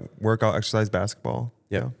 yeah, workout, exercise, basketball.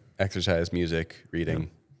 Yep. Yeah. Exercise, music, reading.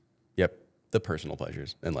 Yep. The personal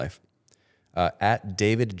pleasures in life. At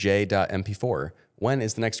davidj.mp4, when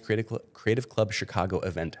is the next Creative Club Chicago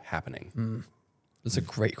event happening? That's a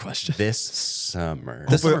great question. This summer.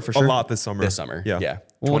 This summer But for sure. A lot this summer. This summer. Yeah. Yeah.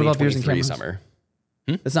 Well, what about Beers and 2023 Cameras? summer.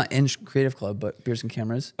 It's not in Creative Club, but Beers and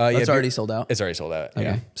Cameras. Yeah, That's already sold out. It's already sold out.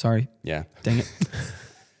 Okay, sorry. Yeah. Dang it.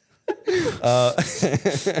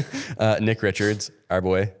 Nick Richards, our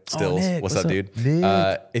boy, Stills. Nick, what's what's up, up? dude?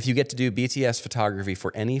 Nick. If you get to do BTS photography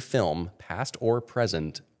for any film, past or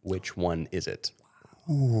present, which one is it?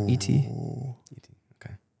 E.T. E.T.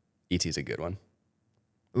 Okay. E.T.'s a good one.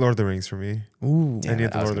 Lord of the Rings for me. Ooh. Any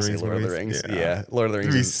of the I was Lord of the gonna Rings say Lord of the movies. Rings. Yeah. Lord of the Rings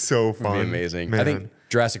It'd be is- so would fun. be amazing. Man. I think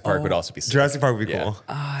Jurassic Park would also be sick. Jurassic Park would be Yeah. cool.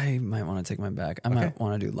 I might want to take mine back. I might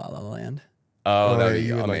want to do La La Land. Oh, that Oh, would be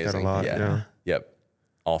you would like amazing. that a lot, yeah. Yep.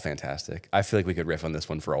 All fantastic. I feel like we could riff on this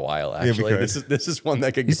one for a while. we Actually, could. this is one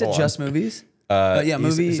that could. You go said on. just movies? you Yeah, said-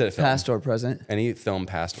 movie, you said a film. past or present. Any film,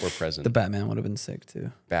 past or present. The Batman would have been sick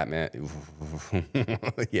too. Batman.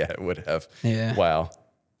 Yeah, it would have. Yeah. Wow.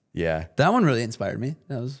 Yeah. That one really inspired me.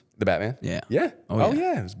 That was The Batman? Yeah. Yeah. Oh, Oh, yeah.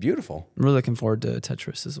 yeah. It was beautiful. I'm really looking forward to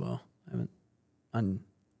Tetris as well. I haven't on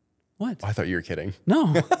what? Oh, I thought you were kidding.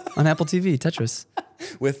 No, on Apple TV, Tetris.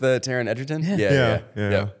 With Taron Egerton? Yeah.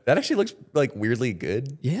 That actually looks like weirdly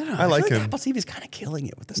good. Yeah, I like feel him. Apple TV's kind of killing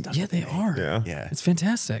it with the stuff. Yeah, that they make. are. Yeah. Yeah. It's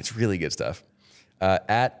fantastic. It's really good stuff.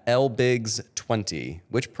 At lbigs20,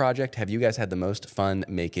 which project have you guys had the most fun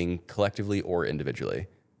making collectively or individually?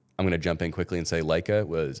 I'm going to jump in quickly and say Leica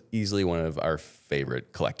was easily one of our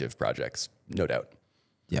favorite collective projects, no doubt.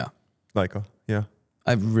 Yeah, Leica. Yeah.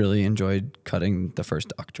 I really enjoyed cutting the first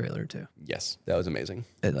doc trailer too. Yes, that was amazing.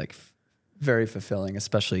 It very fulfilling,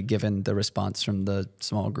 especially given the response from the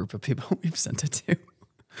small group of people we've sent it to.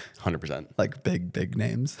 100%. Like big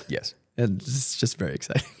names. Yes. And it's just very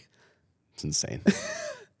exciting. It's insane.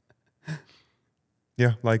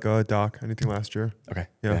 Yeah. Leica, Doc, anything last year. Okay.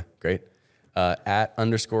 Yeah. Great. At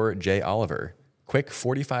 _J Oliver, quick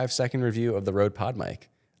 45-second review of the Rode Pod mic.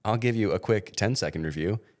 I'll give you a quick 10-second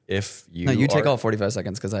review if you. No, you take are- all 45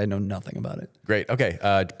 seconds because I know nothing about it. Great. Okay.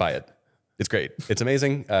 Buy it. It's great. It's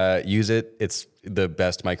amazing. Use it. It's the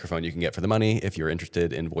best microphone you can get for the money. If you're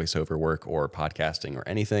interested in voiceover work or podcasting or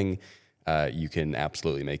anything, you can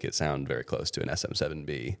absolutely make it sound very close to an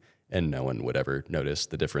SM7B, and no one would ever notice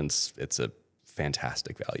the difference. It's a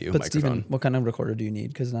fantastic value But microphone. Steven, what kind of recorder do you need?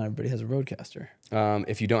 Because not everybody has a Rodecaster.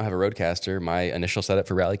 If you don't have a Rodecaster, my initial setup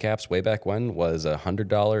for Rally Caps way back when was a $100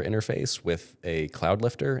 interface with a cloud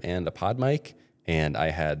lifter and a pod mic, and I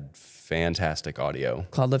had fantastic audio.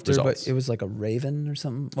 Cloud lifter, results. but it was like a Raven or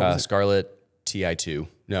something. What was it? Scarlett TI2.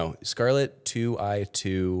 No, Scarlett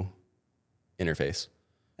 2i2 interface.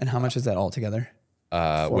 And how much is that all together?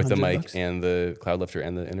 With the mic $400? and the cloud lifter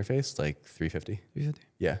and the interface, like $350. 350.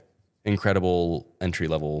 Yeah. Incredible entry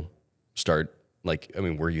level start. Like, I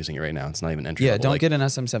mean, we're using it right now. It's not even entry Yeah, level. don't like, get an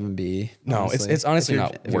SM7B. No, honestly, it's honestly if you're-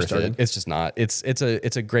 not if you're worth starting. it. It's just not. It's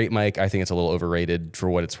a great mic. I think it's a little overrated for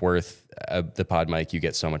what it's worth. The pod mic, you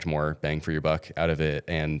get so much more bang for your buck out of it.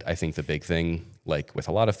 And I think the big thing, like with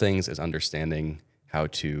a lot of things, is understanding how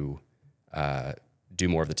to do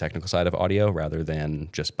more of the technical side of audio rather than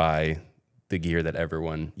just buy the gear that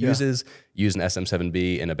everyone uses. Use an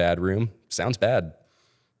SM7B in a bad room. Sounds bad.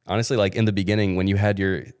 Honestly, like in the beginning, when you had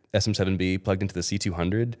your SM7B plugged into the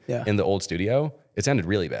C200 Yeah. in the old studio, it sounded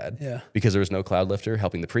really bad. Yeah. Because there was no cloud lifter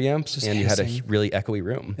helping the preamps, and you had a hissing. really echoey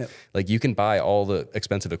room. Yep. Like you can buy all the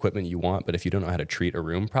expensive equipment you want, but if you don't know how to treat a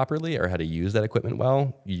room properly or how to use that equipment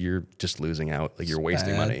well, you're just losing out. Like you're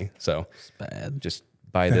wasting bad. money. So Bad. just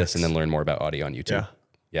buy this and then learn more about audio on YouTube.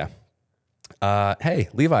 Yeah. Yeah. Hey,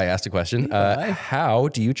 Levi asked a question. Levi. How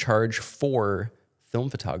do you charge for film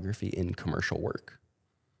photography in commercial work?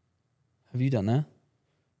 Have you done that?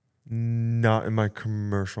 Not in my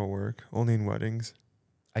commercial work, only in weddings.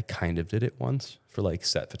 I kind of did it once for like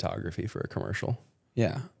set photography for a commercial.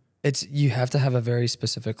 Yeah. You have to have a very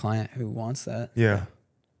specific client who wants that. Yeah.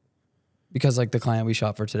 Because like the client we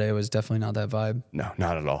shot for today was definitely not that vibe. No,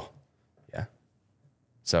 not at all. Yeah.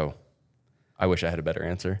 So I wish I had a better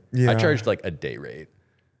answer. Yeah. I charged like a day rate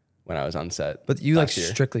when I was on set. But you like last year.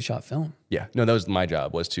 strictly shot film Yeah. No, that was my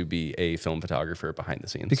job, was to be a film photographer behind the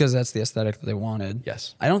scenes. because that's the aesthetic that they wanted.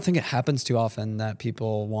 Yes. I don't think it happens too often that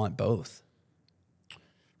people want both.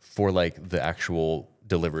 For like the actual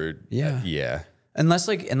delivered. Yeah. Yeah. Unless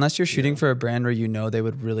you're shooting for a brand where you know they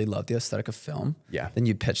would really love the aesthetic of film. Yeah. Then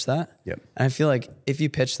you pitch that. Yep. And I feel like if you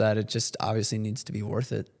pitch that, it just obviously needs to be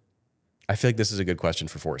worth it. I feel like this is a good question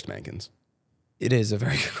for Forrest Mankins. It is a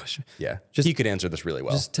very good question. Yeah. Just- he could answer this really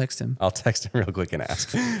well. Just text him. I'll text him real quick and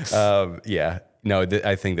ask. Yeah. No,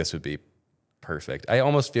 I think this would be perfect. I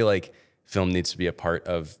almost feel like film needs to be a part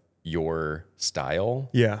of your style.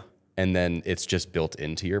 Yeah. And then it's just built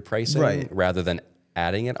into your pricing Right. rather than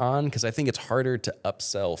adding it on. Because I think it's harder to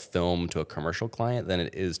upsell film to a commercial client than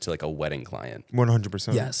it is to like a wedding client.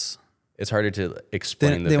 100%. Yes. It's harder to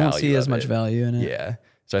explain the They value won't see as of much it. value in it. Yeah.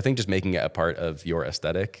 So I think just making it a part of your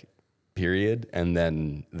aesthetic, period, and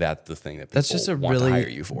then that's the thing that people That's just a want really to hire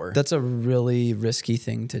you for. That's a really risky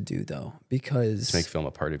thing to do though, because To make film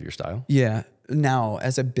a part of your style. yeah, now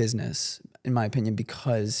as a business, in my opinion,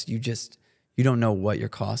 because you don't know what your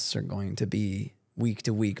costs are going to be week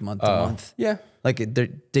to week, month to month. Yeah. Like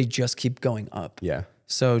they just keep going up. Yeah.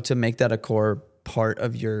 So to make that a core part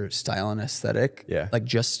of your style and aesthetic, Yeah. like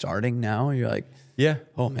just starting now, you're like, Yeah.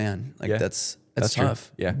 oh man, like Yeah. that's That's true.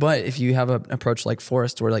 tough. Yeah. But if you have an approach like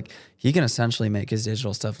Forrest, where like he can essentially make his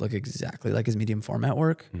digital stuff look exactly like his medium format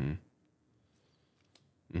work,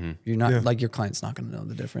 you're not like your client's not going to know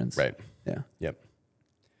the difference. Right. Yeah. Yep.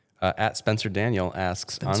 At Spencer Daniel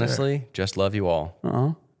asks, honestly, just love you all.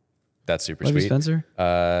 Uh-huh. That's super Love you, sweet.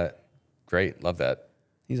 Spencer. Great. Love that.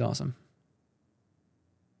 He's awesome.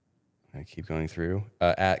 I keep going through.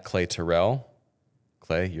 At Clay Terrell.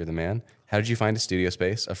 Clay, you're the man. How did you find a studio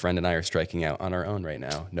space? A friend and I are striking out on our own right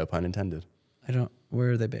now. No pun intended.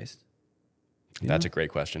 Where are they based? That's a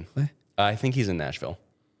great question. Clay? I think he's in Nashville.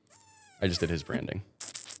 I just did his branding.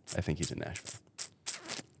 I think he's in Nashville.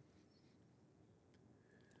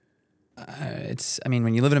 I mean,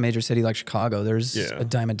 when you live in a major city like Chicago, there's Yeah. a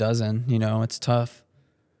dime a dozen, it's tough.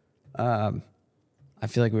 I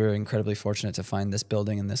feel like we were incredibly fortunate to find this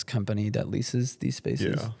building and this company that leases these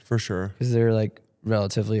spaces. Yeah, for sure. Because they're like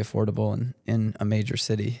relatively affordable in a major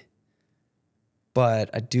city. But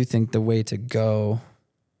I do think the way to go,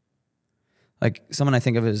 like someone I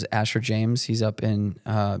think of is Asher James. He's up in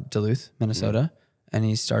Duluth, Minnesota, and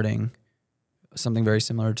he's starting something very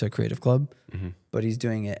similar to Creative Club, but he's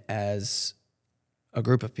doing it as a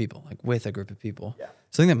group of people, like with a group of people. Yeah.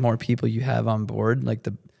 So I think that more people you have on board, like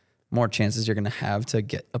the more chances you're going to have to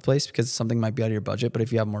get a place, because something might be out of your budget. But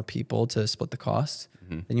if you have more people to split the cost,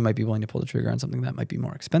 then you might be willing to pull the trigger on something that might be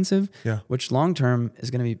more expensive, which long term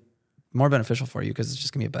is going to be more beneficial for you because it's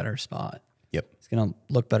just going to be a better spot. Yep. It's going to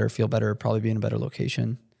look better, feel better, probably be in a better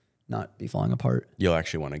location, not be falling apart. You'll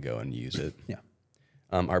actually want to go and use it. Yeah.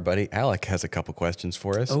 Our buddy Alec has a couple questions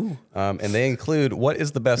for us. Oh. And they include, what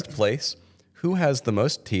is the best place? Who has the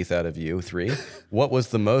most teeth out of you? 3. What was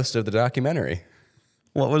the most of the documentary?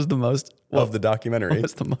 What was the most Of the documentary. What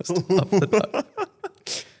was the most of the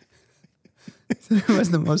Who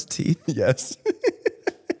has the most teeth? Yes.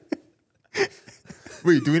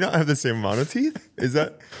 Wait, do we not have the same amount of teeth? Is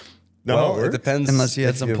that not how Well, it it works? depends. Unless you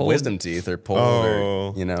had if some you have pulled. wisdom teeth or pulled Oh.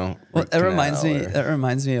 or, Well, root that reminds me. canal or- That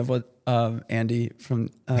reminds me of what Andy from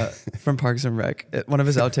Parks and Rec. One of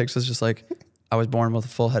his outtakes was just like, "I was born with a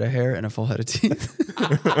full head of hair and a full head of teeth."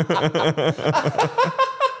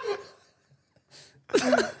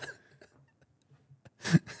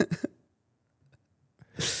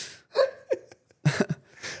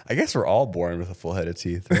 I guess we're all born with a full head of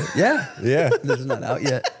teeth, right? Yeah, Yeah. this is not out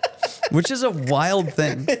yet, which is a wild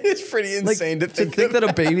thing. It's pretty Like insane to think that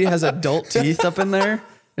a baby has adult teeth up in there.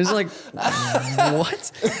 It's like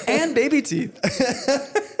what? And baby teeth,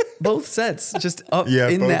 both sets just up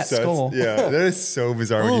in both that sets. skull. Yeah, that is so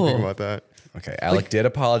bizarre when you think Oh. about that. Okay, Alec did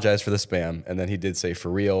apologize for the spam, and then he did say, for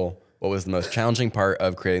real, what was the most challenging part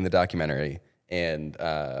of creating the documentary? And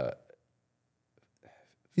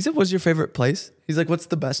He said, "What's your favorite place?" He's like, "What's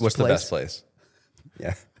the best? what's place? the best place?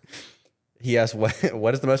 Yeah. He asked,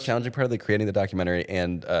 what is the most challenging part of the creating the documentary?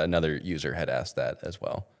 And another user had asked that as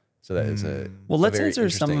well. So that is a Well, a let's very answer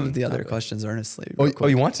some of interesting the other topic. questions earnestly. Oh, real quick.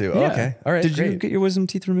 you want to? Oh, Yeah. okay. All right. Did you great. get your wisdom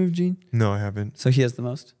teeth removed, Gene? No, I haven't. So he has the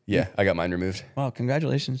most. Yeah, I got mine removed. Wow,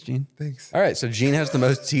 congratulations, Gene. Thanks. All right, so Gene has the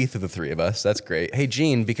most teeth of the three of us. That's great. Hey,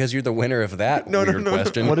 Gene, because you're the winner of that weird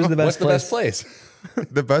question, What is the what's best the best place?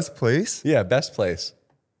 The best place? Yeah, best place.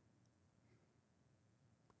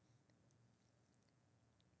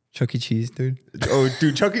 Chuck E. Cheese, dude. Oh,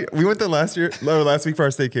 dude, Chucky. We went there last week for our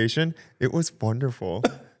staycation. It was wonderful.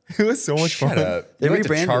 It was so much Shut fun. up. They You went to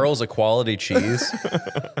rebranded. Charles Equality Cheese.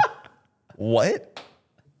 What?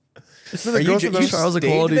 So Are the you girls ju- with them- you Charles stayed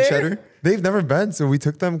Equality there? Cheddar. They've never been, so we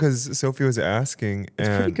took them because Sophie was asking.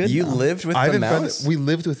 And pretty good. You now. lived with I the haven't been. mouse? We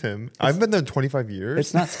lived with him. I've been there in 25 years.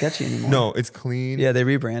 It's not sketchy anymore. No, it's clean. Yeah, they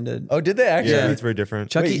rebranded. Oh, did they actually? Yeah, it's very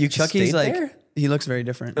different. Chucky, Wait, you Chucky's stayed like there? he looks very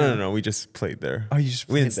different. No. We just played there. Oh, you just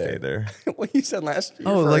we didn't played stay there. What you said last year.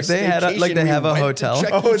 Oh, for like our they had a- like staycation, they we have a went to hotel?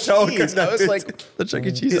 Chuck A E. hotel Cheese. I was connected. like, The Chuck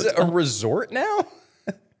E. Cheese. is it a hotel. resort now?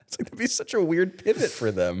 It's like that'd be such a weird pivot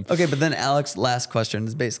for them. Okay, but then Alex's last question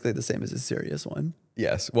is basically the same as his serious one.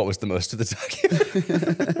 Yes. What was the most of the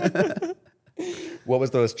documentary? What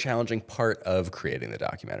was the most challenging part of creating the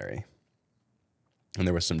documentary? And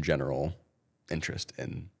there was some general interest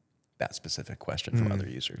in that specific question from other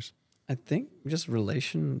users. I think just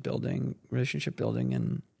relationship building,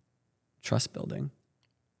 and trust building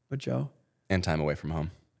with Joe. And time away from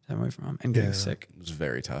home. Time away from home and getting Yeah. sick. It was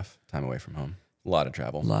very tough. Time away from home. A lot of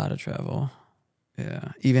travel. A lot of travel.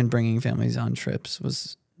 Yeah. Even bringing families on trips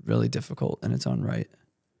was really difficult in its own right.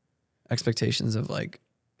 Expectations of like,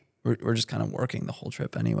 we're just kind of working the whole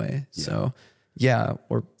trip anyway. Yeah. So, yeah,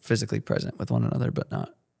 we're physically present with one another, but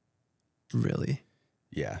not really.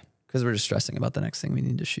 Yeah. Because we're just stressing about the next thing we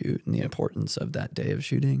need to shoot and the importance of that day of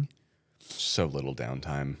shooting. So little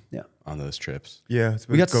downtime Yeah. on those trips. Yeah, it's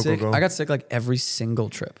We got go, sick. Go, go. I got sick like every single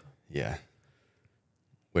trip. Yeah.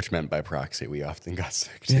 Which meant by proxy, we often got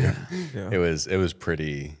sick too. Yeah. Yeah. It was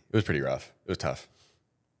pretty rough. It was tough.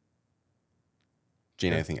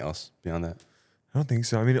 Gene, anything else beyond that? I don't think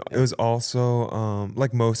so. I mean, it was also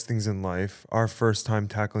like most things in life, our first time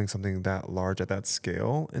tackling something that large at that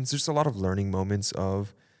scale, and it's just a lot of learning moments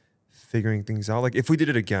of figuring things out. Like if we did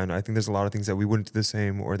it again, I think there's a lot of things that we wouldn't do the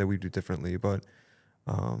same or that we do differently. But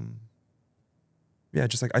yeah,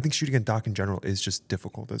 just like I think shooting a doc in general is just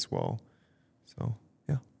difficult as well. So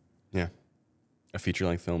yeah, Yeah. A feature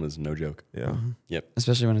length film is no joke. yeah. Yep.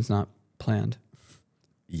 Especially when it's not planned.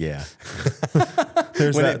 Yeah.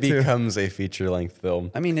 There's When that it too. becomes a feature length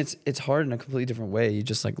film. I mean, it's hard in a completely different way. You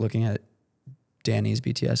just like looking at Danny's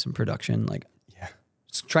BTS in production, like Yeah.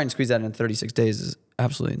 trying to squeeze that in 36 days is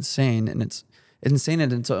absolutely insane. And it's insane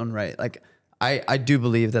in its own right. Like I do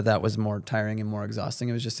believe that was more tiring and more exhausting.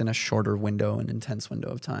 It was just in a shorter window, an intense window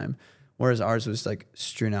of time. Whereas ours was like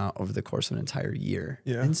strewn out over the course of an entire year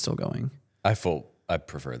Yeah. and still going. I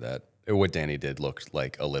prefer that. What Danny did looked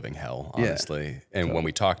like a living hell, Yeah. honestly. And when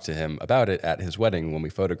we talked to him about it at his wedding, when we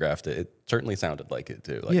photographed it, it certainly sounded like it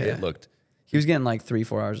too. Like Yeah. it looked, He was getting like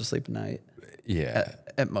 3-4 hours of sleep a night yeah.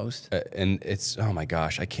 at most. And it's, oh my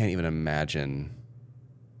gosh, I can't even imagine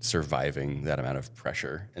surviving that amount of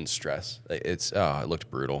pressure and stress. It looked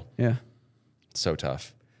brutal. Yeah. So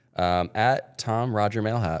tough. At Tom Roger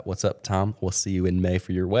Mailhat, what's up, Tom? We'll see you in May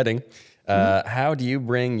for your wedding. How do you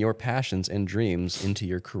bring your passions and dreams into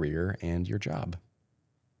your career and your job?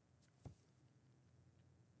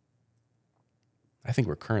 I think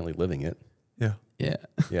we're currently living it. Yeah. Yeah.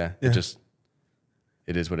 Yeah, Yeah.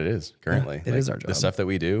 it is what it is currently. it is our The job. stuff that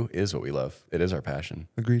we do is what we love. It is our passion.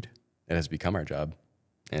 Agreed. It has become our job,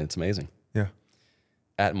 and it's amazing. Yeah.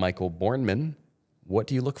 At Michael Bornman, what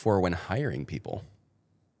do you look for when hiring people?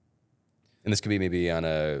 And this could be maybe on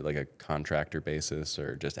a contractor basis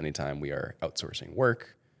or just anytime we are outsourcing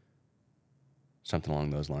work, something along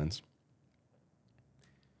those lines.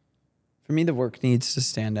 For me, the work needs to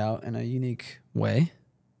stand out in a unique way.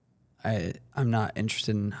 I'm not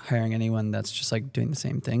interested in hiring anyone that's just like doing the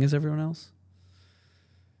same thing as everyone else.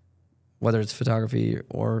 Whether it's photography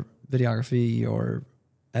or videography or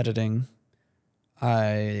editing,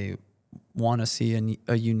 I want to see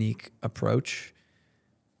a unique approach.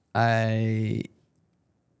 I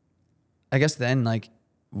guess then, like,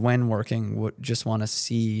 when working, would just want to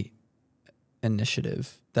see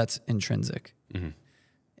initiative that's intrinsic,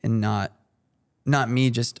 and not me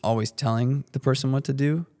just always telling the person what to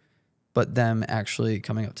do, but them actually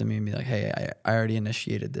coming up to me and be like, "Hey, I already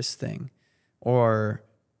initiated this thing," or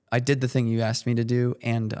 "I did the thing you asked me to do,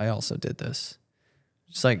 and I also did this."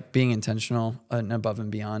 Just like being intentional and above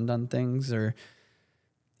and beyond on things, or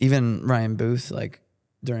even Ryan Booth, like,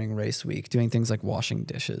 during race week, doing things like washing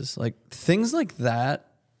dishes, like things like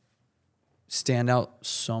that stand out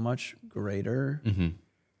so much greater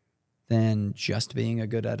than just being a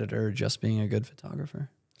good editor, just being a good photographer.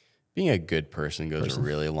 Being a good person goes a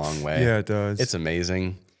really long way. Yeah, it does. It's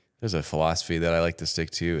amazing. There's a philosophy that I like to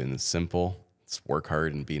stick to, and it's simple. It's work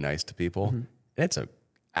hard and be nice to people. And it's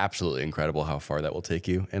absolutely incredible how far that will take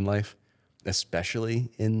you in life,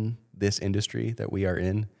 especially in this industry that we are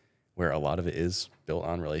in, where a lot of it is built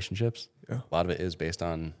on relationships. Yeah. A lot of it is based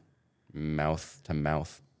on mouth to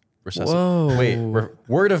mouth. Whoa. Wait,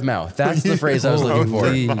 word of mouth. That's the phrase I was looking for.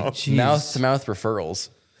 Holy jeez. Mouth to mouth referrals.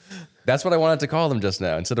 That's what I wanted to call them just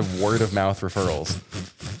now, instead of word of mouth referrals.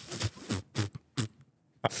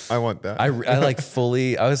 I want that.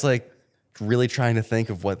 I was like really trying to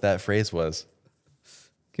think of what that phrase was.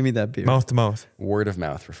 Give me that beer. Mouth to mouth. Word of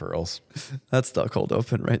mouth referrals. That's the cold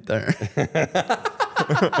open right there.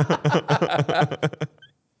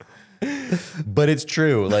 But it's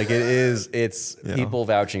true. Like it's people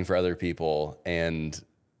vouching for other people and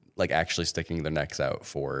like actually sticking their necks out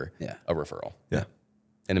for a referral. Yeah.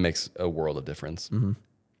 And it makes a world of difference.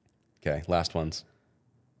 Okay, last ones.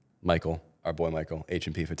 Michael, our boy Michael,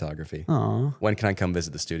 H&P Photography. Aw. When can I come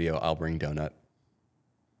visit the studio? I'll bring donut.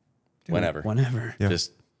 Whenever. Yeah.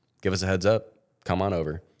 Just give us a heads up. Come on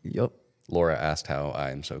over. Yup. Laura asked how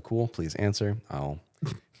I am so cool. Please answer. I'll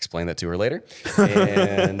explain that to her later.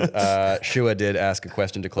 And Shua did ask a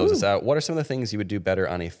question to close us out. What are some of the things you would do better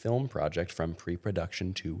on a film project from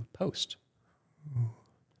pre-production to post?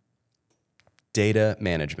 Data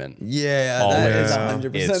management. Yeah, Always. that is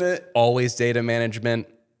 100% It's it. always data management.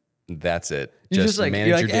 That's it. You're just like, manage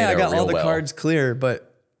you're your like, yeah, I data got all real the well. cards clear,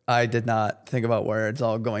 but I did not think about where it's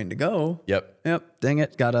all going to go. Yep. Dang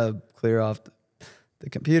it. Gotta clear off the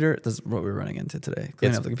computer. This is what we're running into today.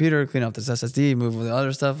 Clean up the computer, clean up this SSD, move all the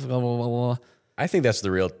other stuff, blah, blah, blah, blah. I think that's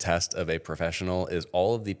the real test of a professional is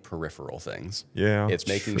all of the peripheral things. Yeah. It's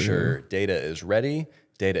making sure data is ready,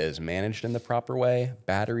 data is managed in the proper way,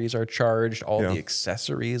 batteries are charged, all the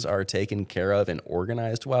accessories are taken care of and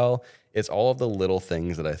organized well. It's all of the little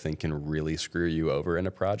things that I think can really screw you over in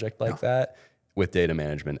a project like that, with data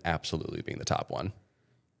management absolutely being the top one.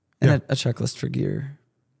 And a checklist for gear.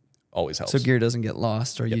 Always helps. So gear doesn't get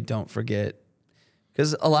lost or you don't forget.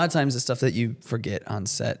 Because a lot of times the stuff that you forget on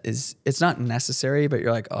set it's not necessary, but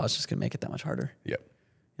you're like, oh, it's just going to make it that much harder. Yep.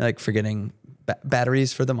 You're like forgetting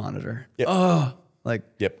batteries for the monitor. Yep. Oh, like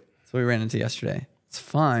Yep. that's what we ran into yesterday. It's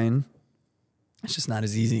fine. It's just not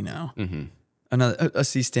as easy now. A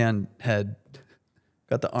C-stand head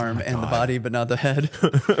got the arm and the body, but not the head.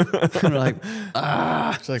 And we're like,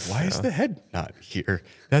 It's like, why is the head not here?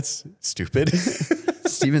 That's stupid.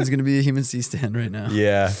 Steven's going to be a human C-stand right now.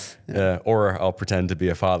 Yeah. Or I'll pretend to be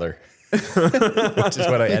a father, which is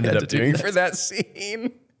what I ended up doing for that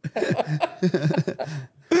scene.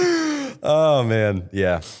 Oh, man.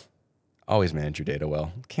 Yeah. Always manage your data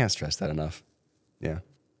well. Can't stress that enough. Yeah.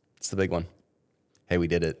 It's the big one. Hey, we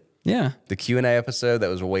did it. Yeah. The Q&A episode that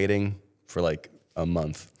was waiting for like a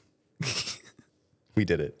month. We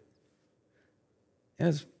did it.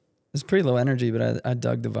 Yeah, it's pretty low energy, but I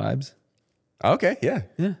dug the vibes. Okay. Yeah.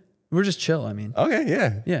 Yeah. We're just chill, I mean. Okay.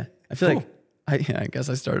 Yeah. Yeah. I feel Cool. like I guess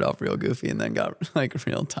I started off real goofy and then got like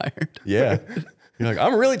real tired. Yeah. You're like,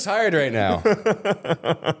 I'm really tired right now.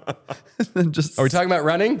 Just Are we talking about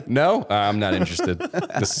running? No, I'm not interested.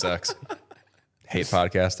 This sucks. Hate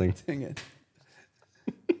podcasting. dang it.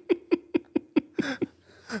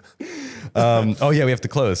 Oh yeah, we have to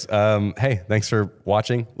close. Hey, thanks for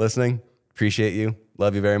watching, listening. Appreciate you.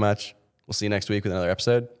 Love you very much. We'll see you next week with another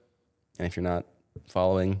episode. And if you're not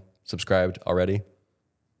following, subscribed already,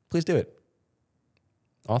 please do it.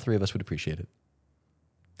 All three of us would appreciate it.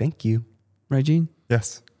 Thank you. Right, Gene?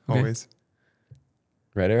 Yes. Okay. Always.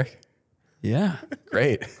 Right, Eric? Yeah,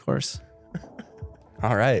 Great. of course.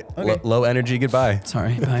 All right. Okay. Low energy goodbye.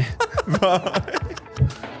 Sorry, bye.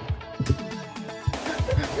 Bye.